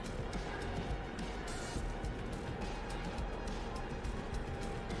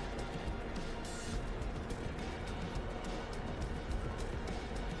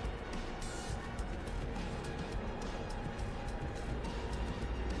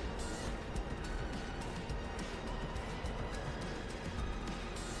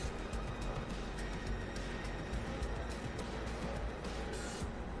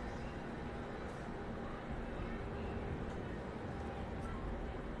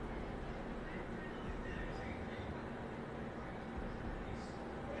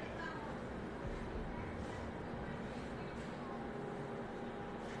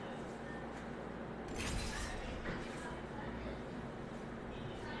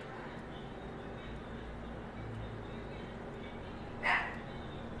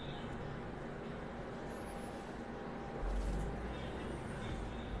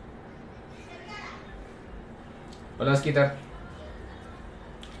 Hola, Osquitar.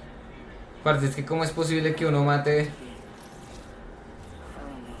 Parce, es que cómo es posible que uno mate.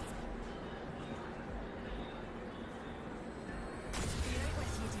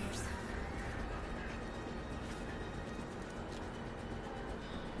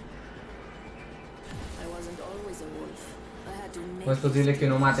 ¿Cómo es posible que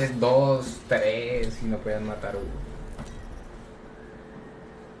uno mate 2, 3 y no puedan matar uno?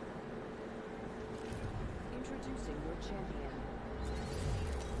 Introducing your champion.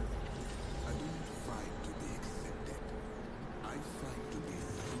 I don't fight to be accepted. I fight to be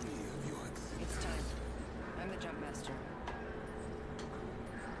free of your acceptance. It's time. I'm the jump master.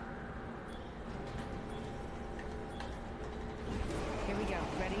 Here we go.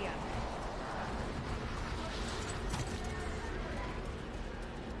 Ready up.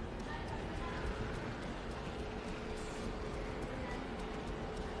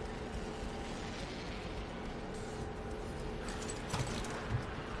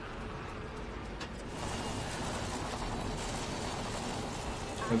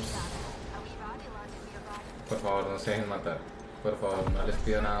 Ups. Por favor, no se dejen matar. Por favor, no les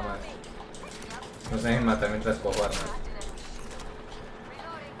pido nada más. No se dejen matar mientras cojo armas.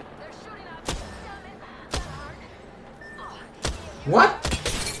 What?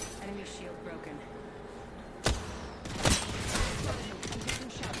 Enemy shield broken. Taking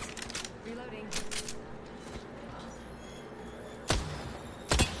shots. Reloading.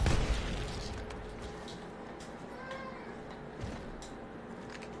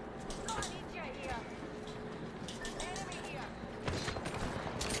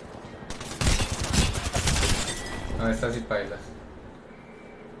 No, esta sí paila.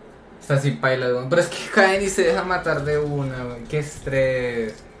 Esta sí paila, weón. Pero es que caen y se dejan matar de una, weón. Qué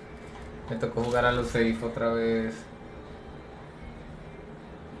estrés. Me tocó jugar a los safe otra vez.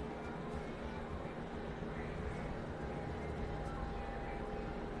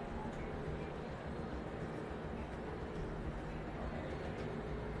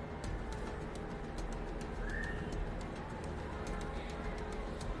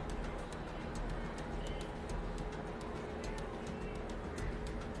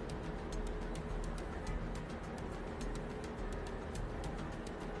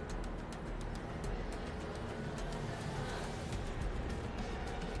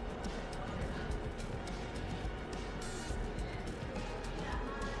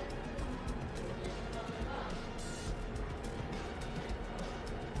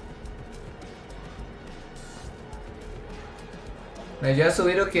 ¿Me ayuda a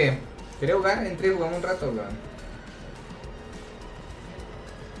subir o qué? ¿Quiere jugar? Entre y jugamos un rato, weón.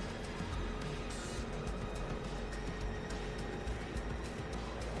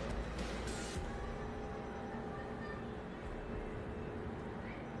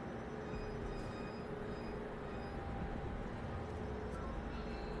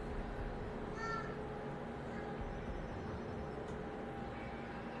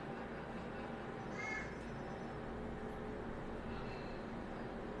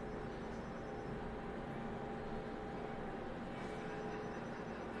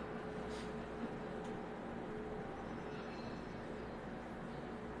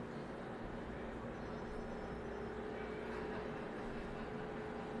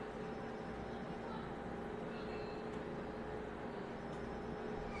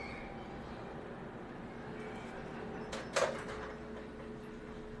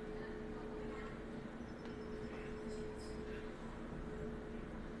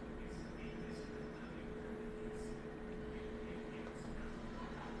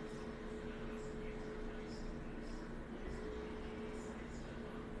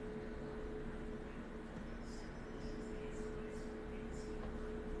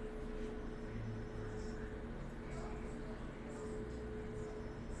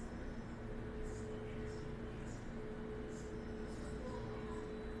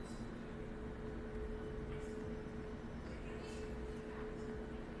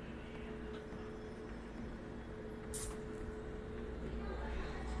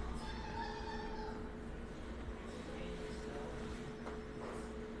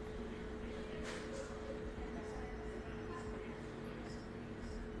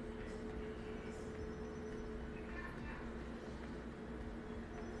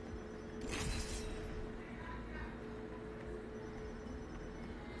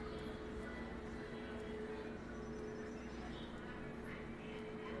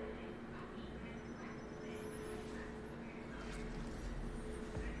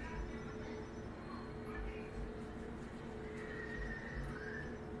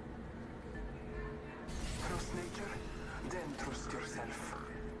 Trust nature, then trust yourself.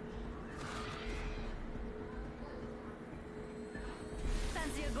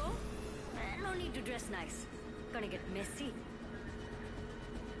 Fancy a go? No need to dress nice. Gonna get messy.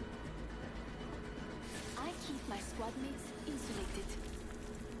 I keep my squad mates insulated.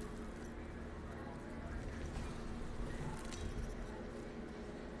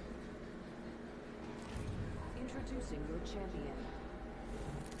 Introducing your champion.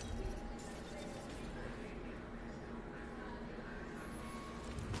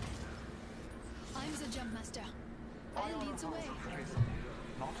 I'm the jump master. I'll lead the way.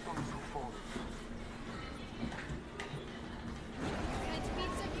 Not those who fall. Can't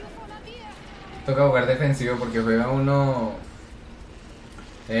beat the view from up here. Toca jugar defensivo porque juega uno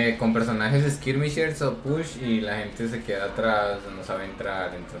con personajes skirmishers o push y la gente se queda atrás, no sabe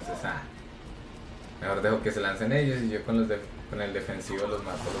entrar, entonces mejor dejo que se lancen ellos y yo con el defensivo los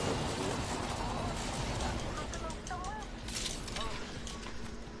mato a los ofensivos.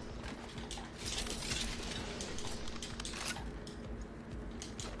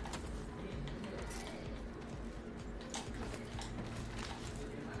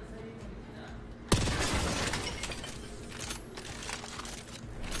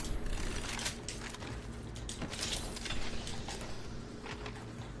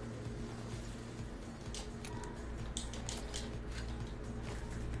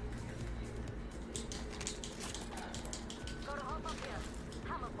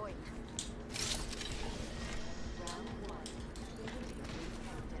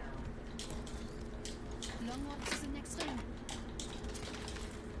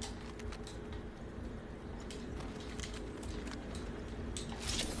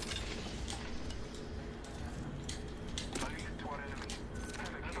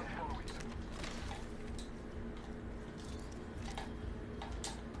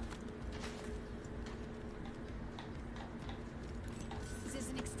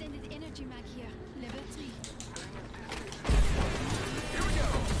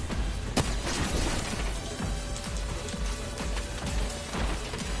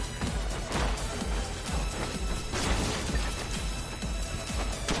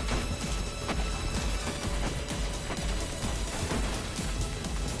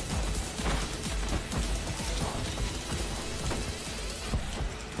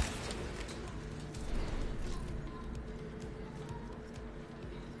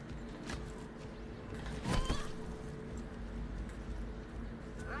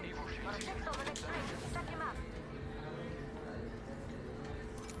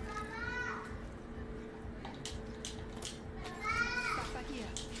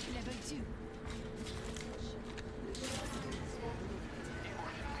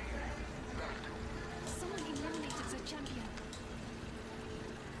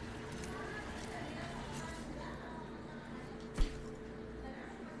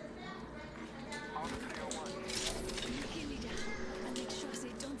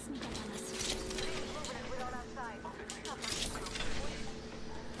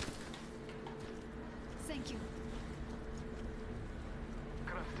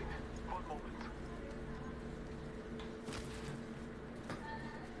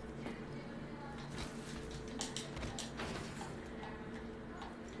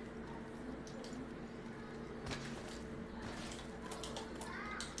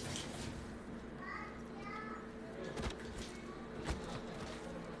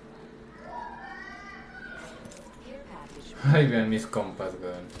 Ay, vean mis compas,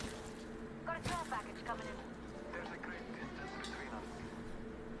 weón. Got a care package coming in. There's a great distance between us.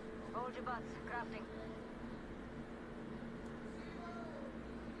 Hold your butts. Crafting.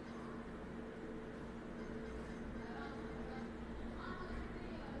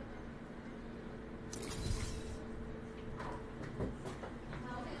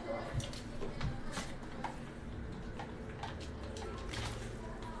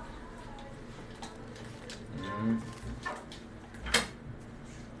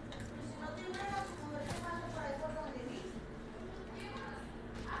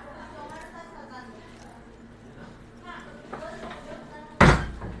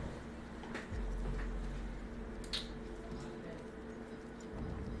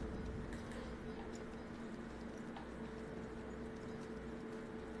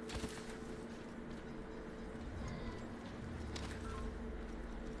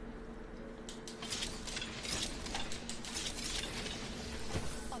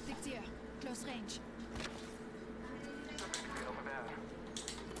 Optics here. Close range. Get over there.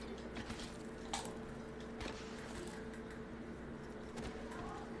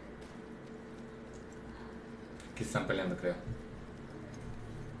 Aquí están peleando, creo.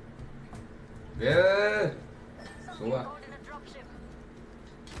 Bien. Suba. Holding a dropship.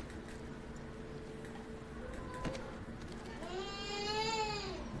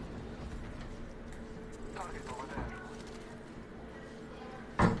 Target over there.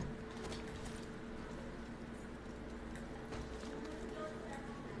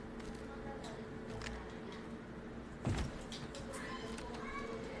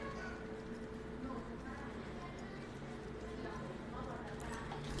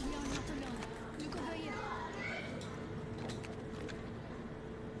 We are not alone. Look over here.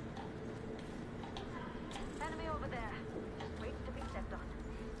 Enemy over there. Just wait to be stepped on.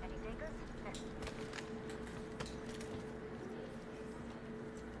 Any takers?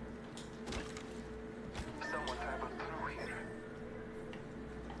 Someone traveled through here.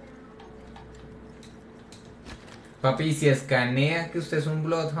 Papi, si escanea que usted es un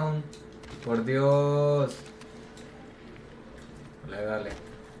Bloodhound. Por Dios. Dale, dale.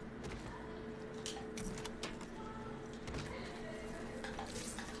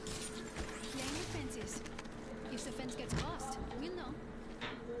 Playing with fences. If the fence gets crossed, we'll know.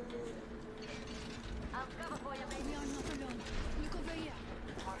 I'll cover for you, We are not alone. Look over here.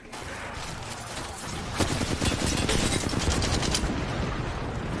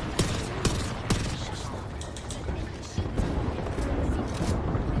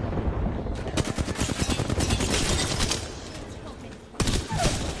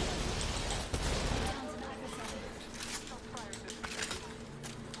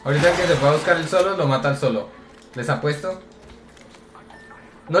 Ahorita el que se pueda buscar el solo, lo mata al solo. ¿Les apuesto?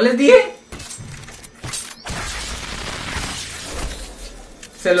 ¡No les dije!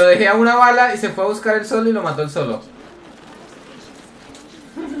 Se lo dejé a una bala y se fue a buscar el solo y lo mató el solo.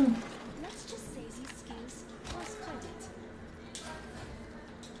 Let's just say these skills plus credit.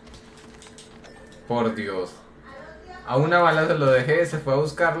 Por Dios. A una bala se lo dejé, se fue a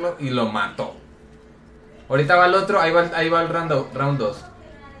buscarlo y lo mató. Ahorita va el otro, ahí va el round 2.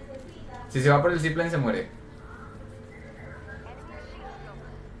 Si se va por el zipline se muere.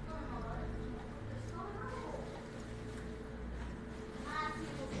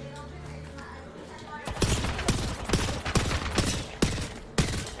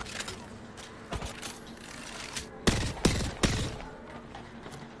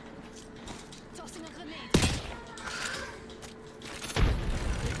 Tossing a grenade.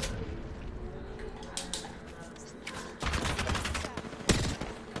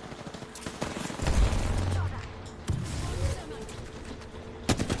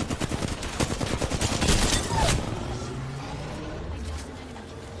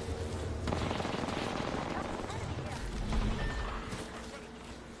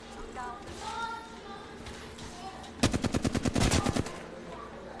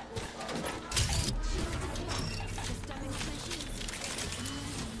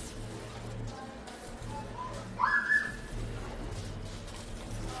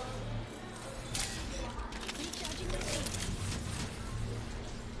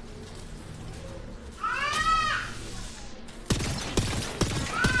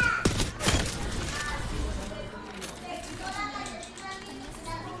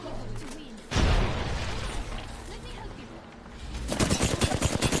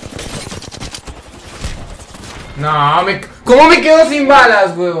 No, ¿cómo me quedo sin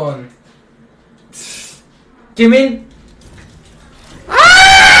balas, huevón? ¿Qué men?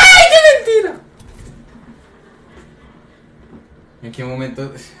 ¡Ay, qué mentira! ¿En qué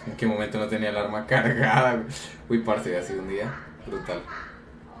momento no tenía el arma cargada? Uy, parce, ha sido un día brutal.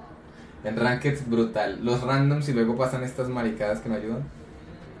 En Ranked, brutal. Los randoms y luego pasan estas maricadas que no ayudan.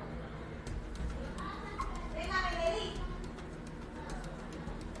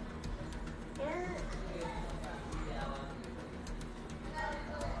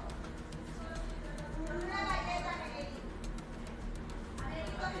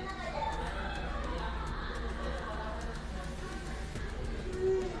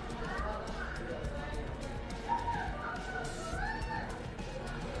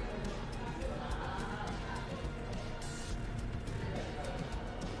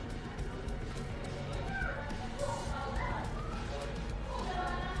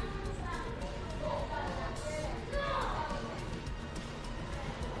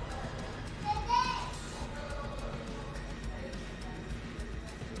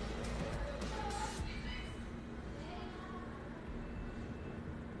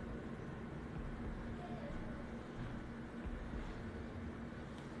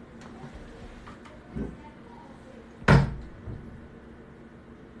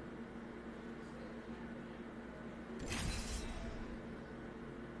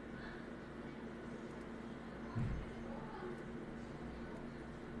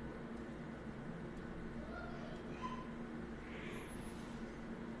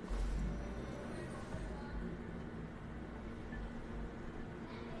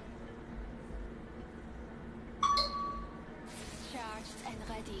 Charged and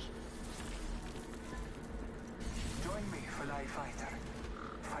ready. Join me, Fly Fighter.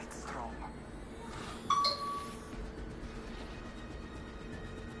 Fight strong.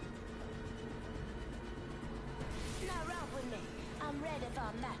 Now round with me. I'm ready for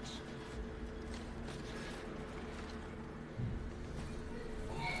a match.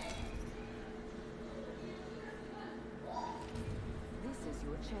 This is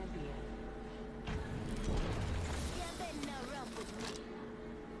your champion. You better not run with me.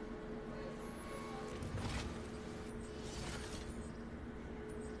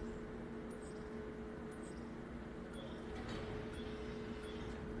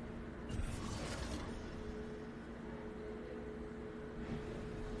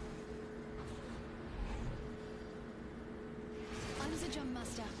 I'm the Jump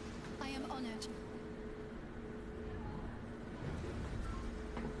Master. I am honored.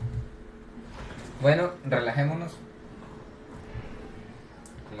 Bueno, relajémonos.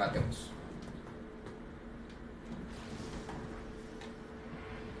 Y matemos.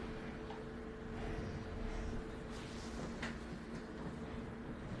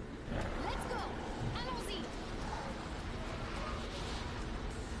 Let's go. Allons-y.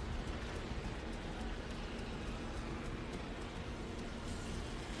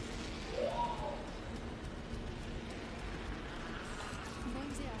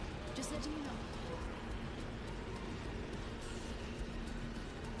 Bombs here. Just letting you know.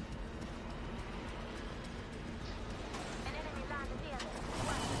 An enemy landed near them.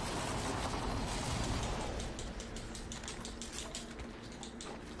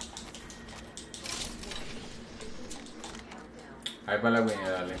 Ahí va la Winnie,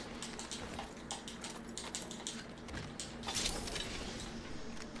 dale.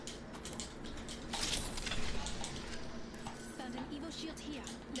 Found an Evo shield here.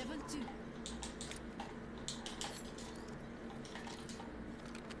 Level 2.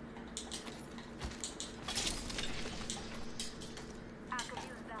 I could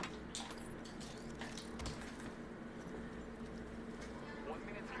use that. 1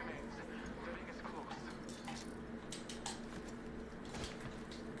 minute remains. The ring is close.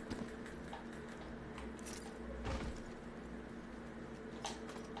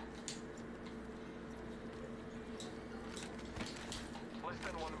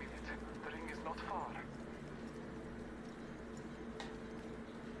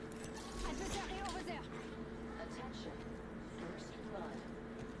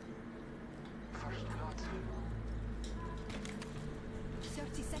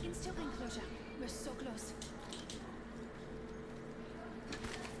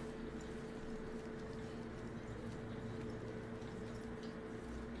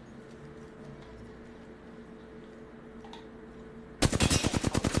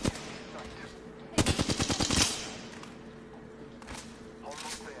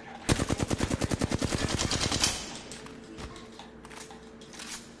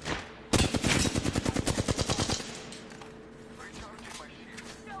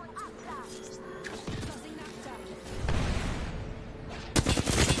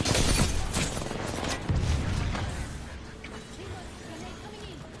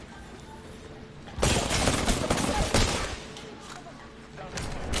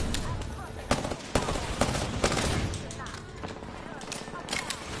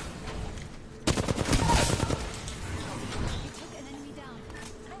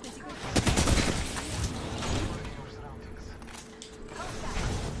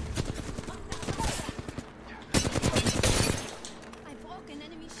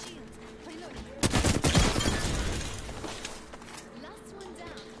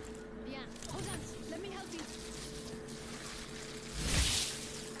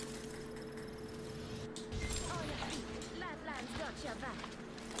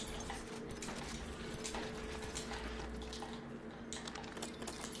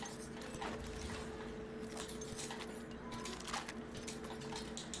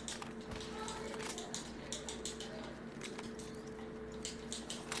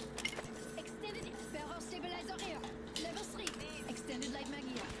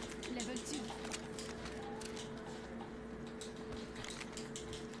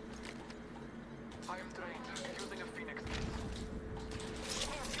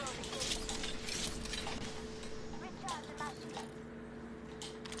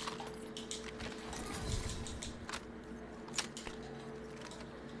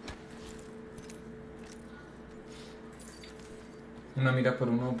 Una mira por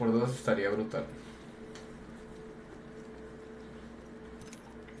 1 o por 2 estaría brutal.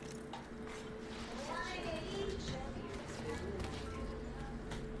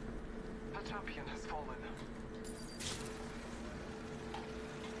 The champion has fallen.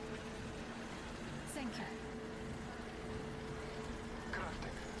 Thank you.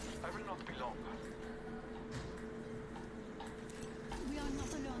 Crafting. I will not be long. We are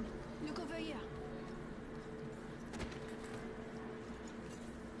not alone. Look over here.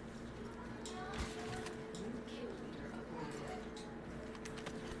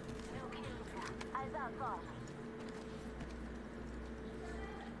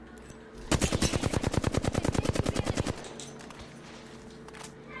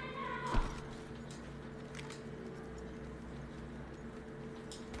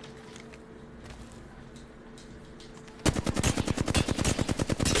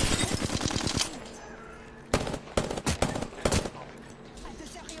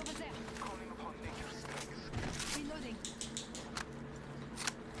 Adversary over there. Calling upon nature's strength. Reloading.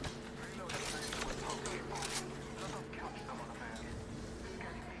 Reloading will help people. Let us catch them unaware.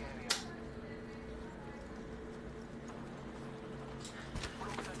 Scanning the area.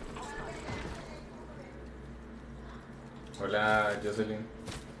 Hola, Jocelyn.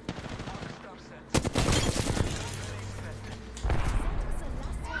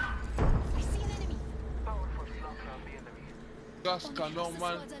 Casque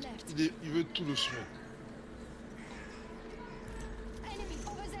normal, il veut tout le smoke. Enemy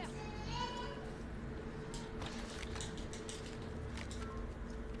over there.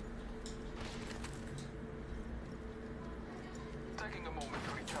 Taking a moment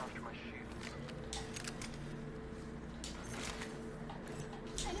to recharge my shields.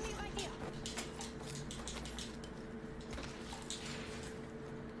 Enemy right here.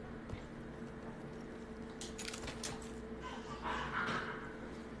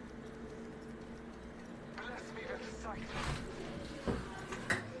 Bless me with sight.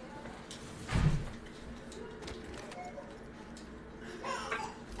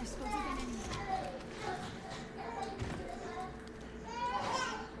 I spotted an enemy.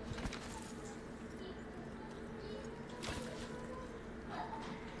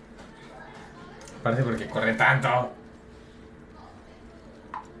 Parece porque corre tanto.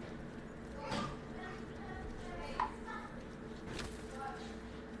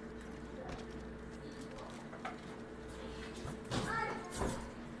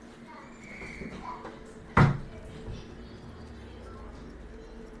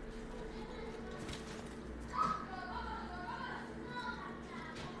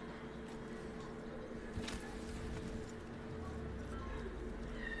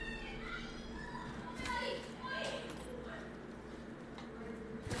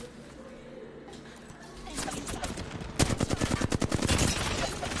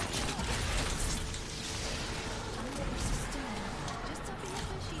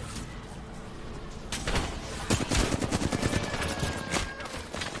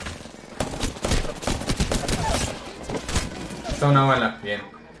 Está una bala, bien.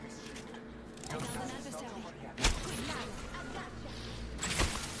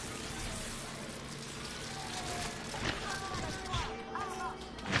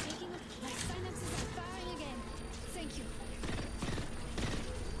 My synapses are firing again. Thank you.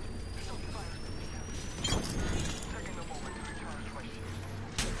 Taking a moment to recharge my shields.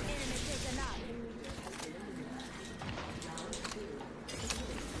 Enemy taken out.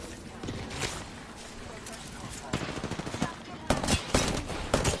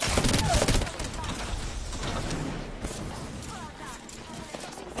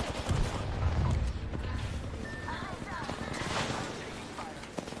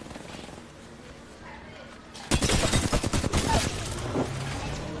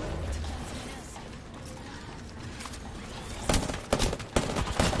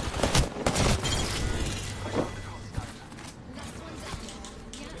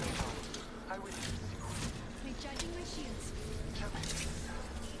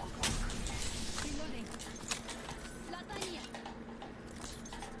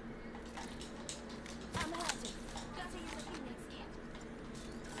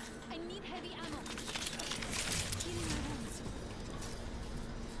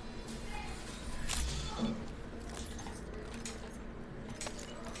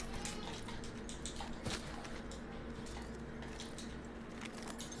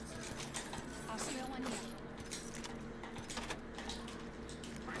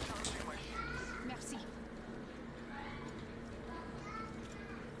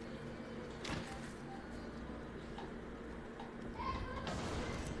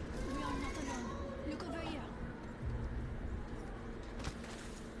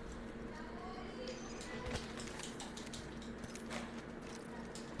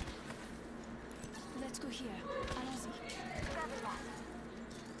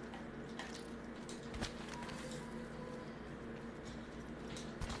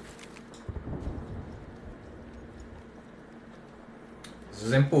 Eso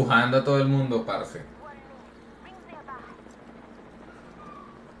es empujando a todo el mundo, parce.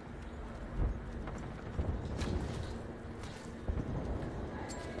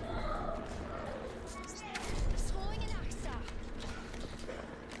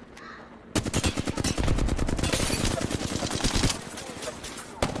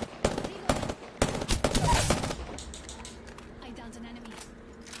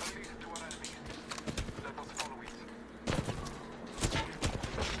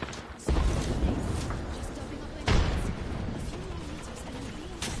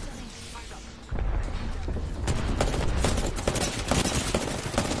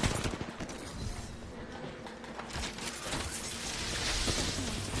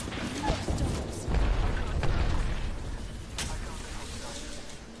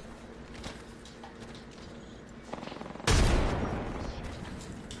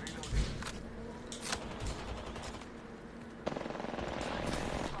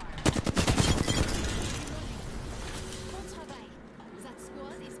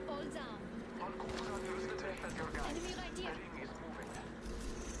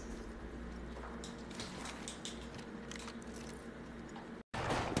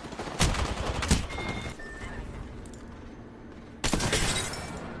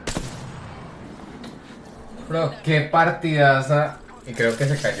 Bro, qué partidaza. Y creo que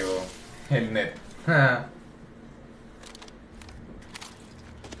se cayó el net.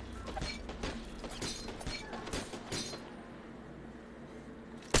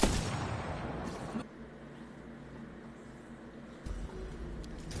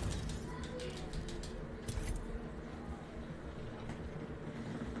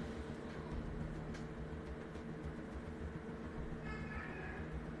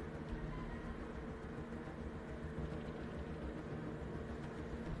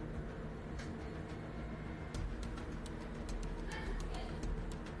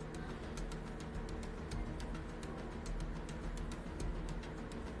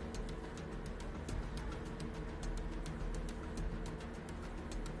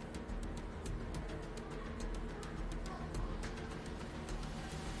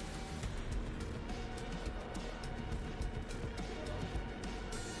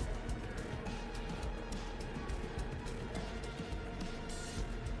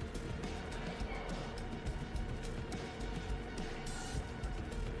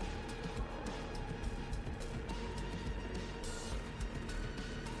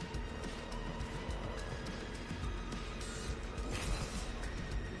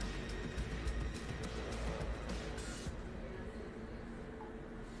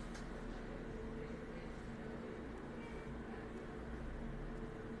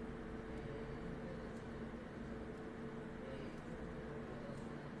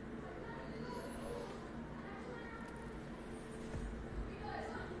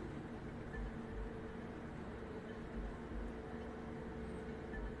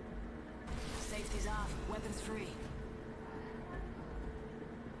 Safety's off, weapons free.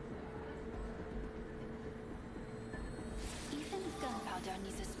 Even gunpowder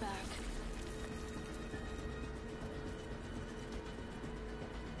needs a spark.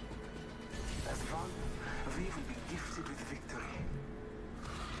 As one, we will be gifted with victory.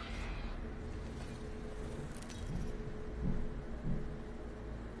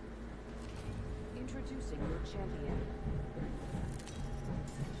 Introducing your champion.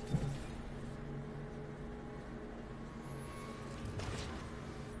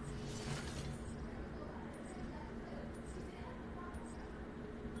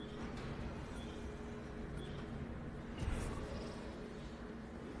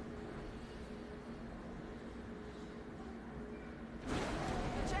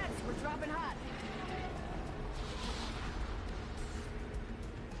 Jets, we're dropping hot.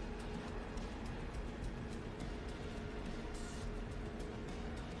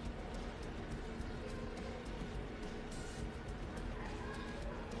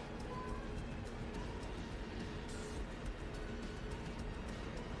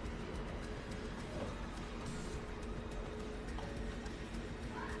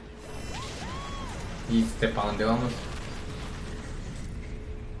 ¿Y para dónde vamos?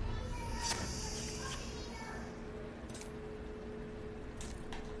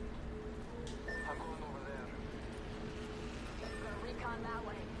 Recon that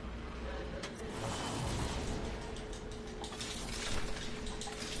way.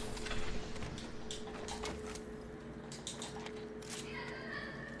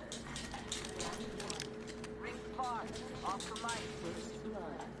 Ring far, off the mic. First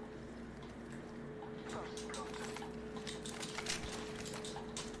blood. First blood.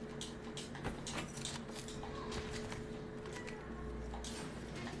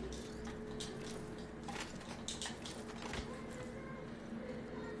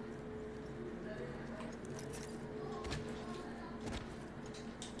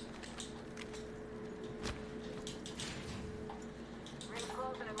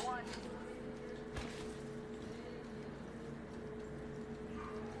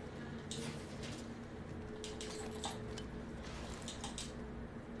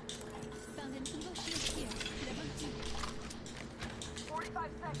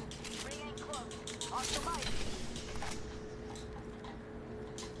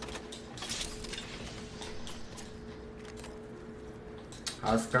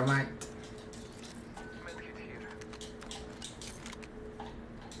 Oscar Mike.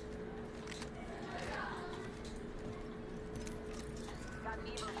 Got an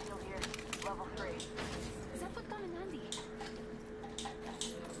Evo shield here. Level 3. That would come in handy.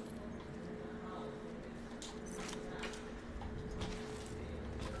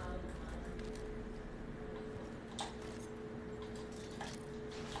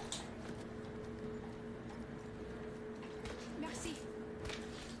 Merci.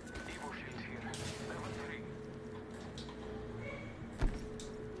 Evo shield here. Level 3.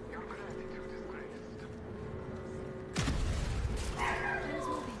 Your gratitude is greatest. Time is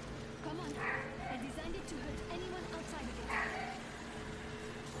moving. Come on. I designed it to hurt anyone outside of it.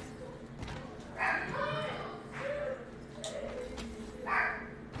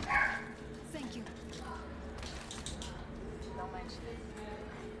 Thank you. Don't mention it.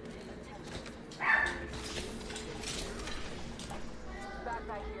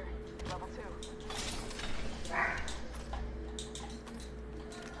 Backpack here. Level 2.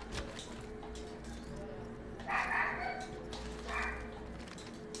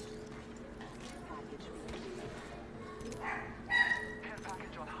 Care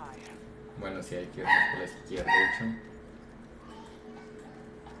package on high. Bueno, sí hay que irnos por la izquierda, de hecho.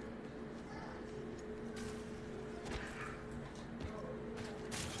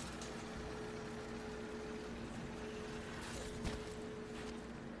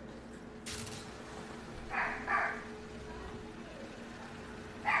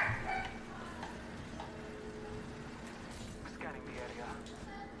 Scanning the area.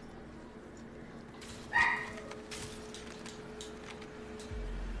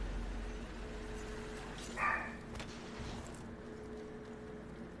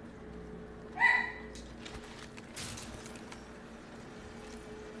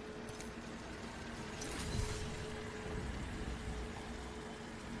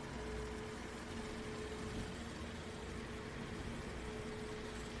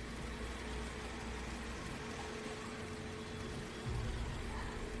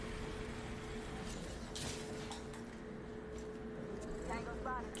 Tango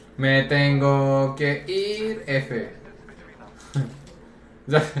spotted. Me tengo que ir. F.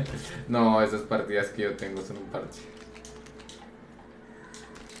 No, esas partidas que yo tengo son un parche.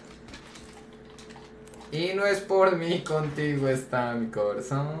 Y no es por mí, contigo está mi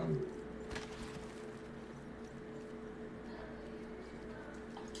corazón.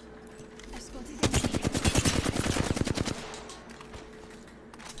 I've spotted enemy.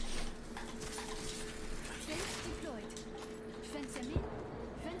 Fence deployed. Fence them in.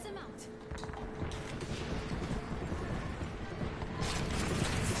 Fence them out.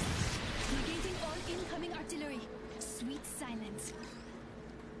 Negating all incoming artillery. Sweet silence.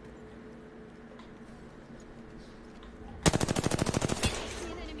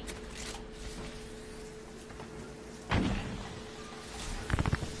 See an enemy.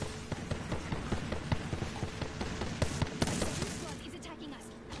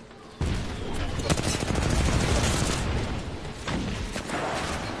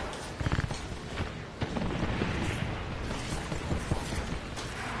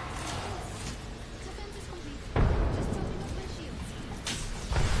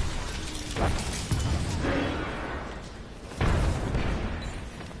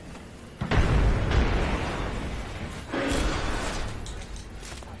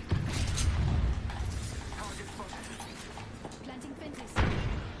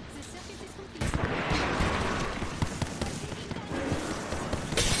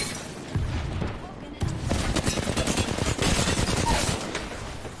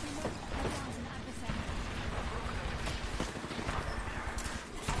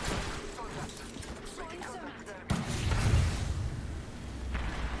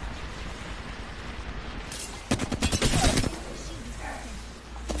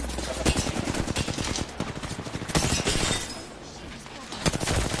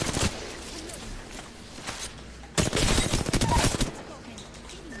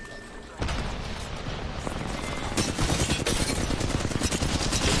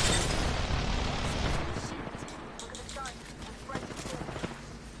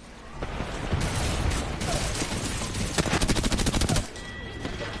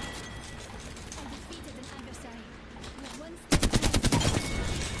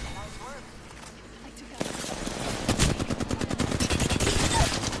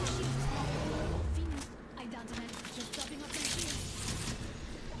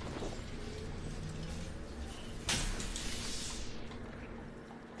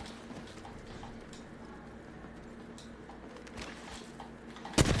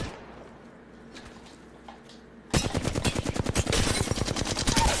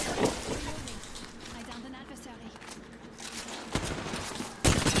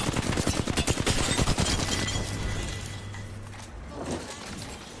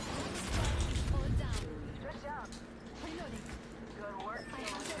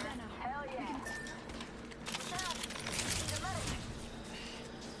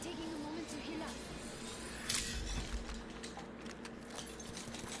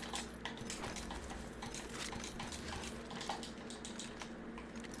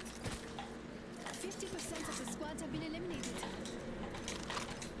 have been eliminated.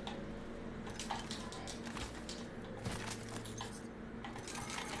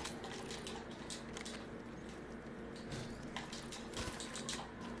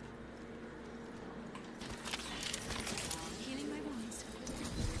 Healing my wounds.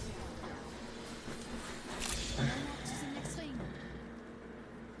 Now walk to the next ring.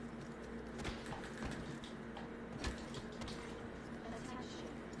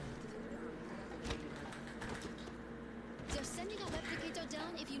 They're sending a replicator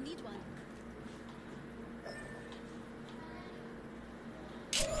down if you need one.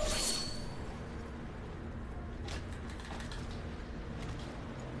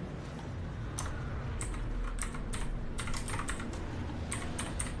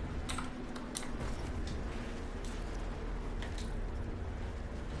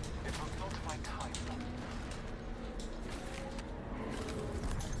 It was not my time.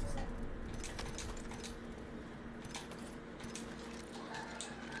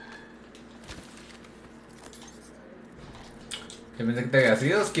 Yo pensé que te habías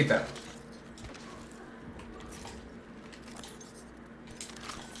ido, Osquita.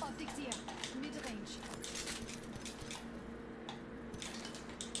 Optics here, mid-range.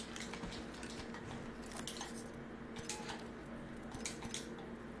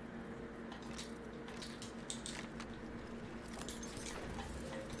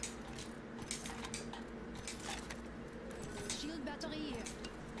 Shield battery here.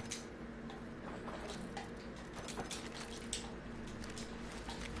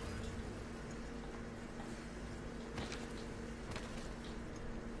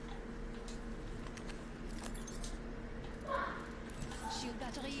 Shield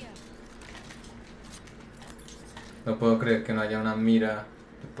battery here. No puedo creer que no haya una mira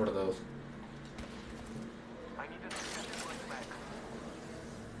por dos.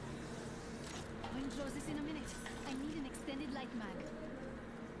 Ring closes in a minute. I need an extended light mag.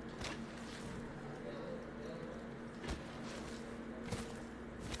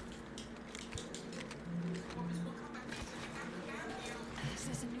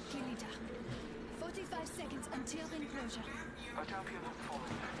 This is a nuclear leader. 45 seconds until ring closure. A champion has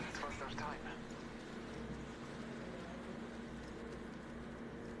fallen. It was their time.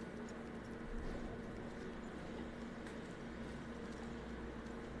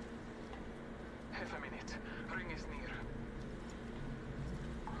 Half a minute. Ring is near.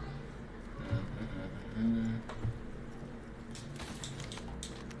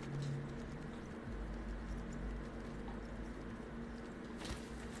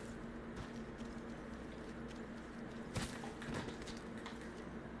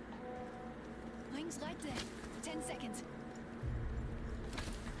 Ring's right there. 10 seconds.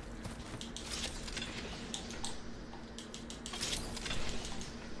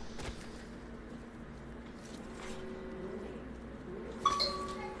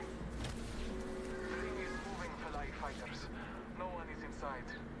 Ring is moving, Fly fighters. No one is inside.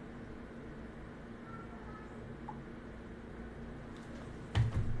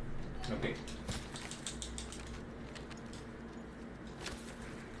 Ok.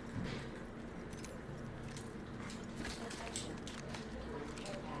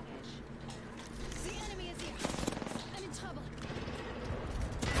 The enemy is here. I'm in trouble.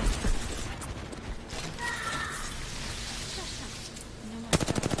 No more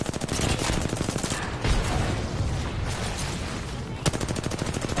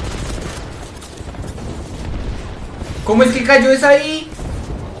 ¿Cómo es que cayó esa ahí?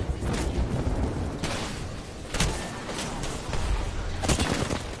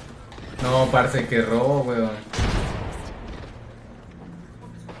 No, parce, que robo, weón.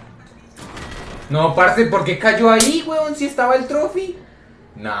 No, parce, ¿por qué cayó ahí, weón? Si estaba el trophy.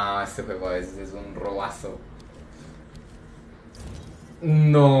 No, este juego a veces es un robazo.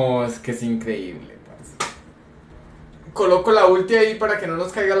 No, es que es increíble, parce. Coloco la ulti ahí para que no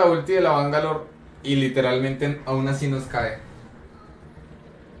nos caiga la ulti de la Bangalore. Y literalmente aún así nos cae.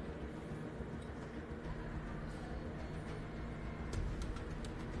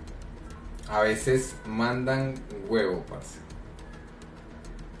 A veces mandan huevo, parce.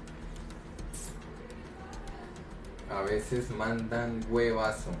 A veces mandan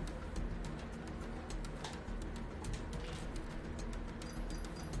huevazo.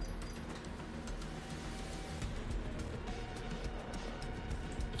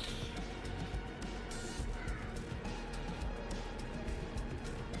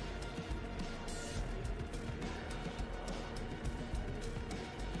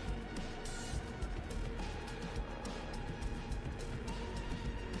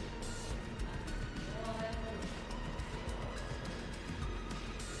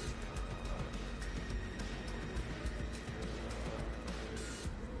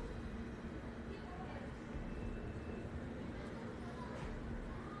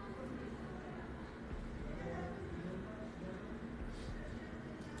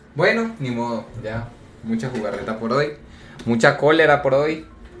 Bueno, ni modo, ya. Mucha jugarreta por hoy. Mucha cólera por hoy.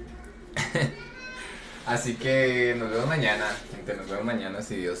 Así que nos vemos mañana. Gente, nos vemos mañana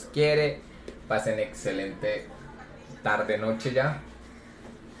si Dios quiere. Pasen excelente tarde, noche ya.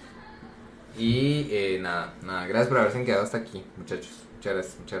 Y nada. Gracias por haberse quedado hasta aquí, muchachos. Muchas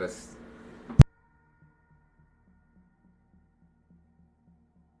gracias, muchas gracias.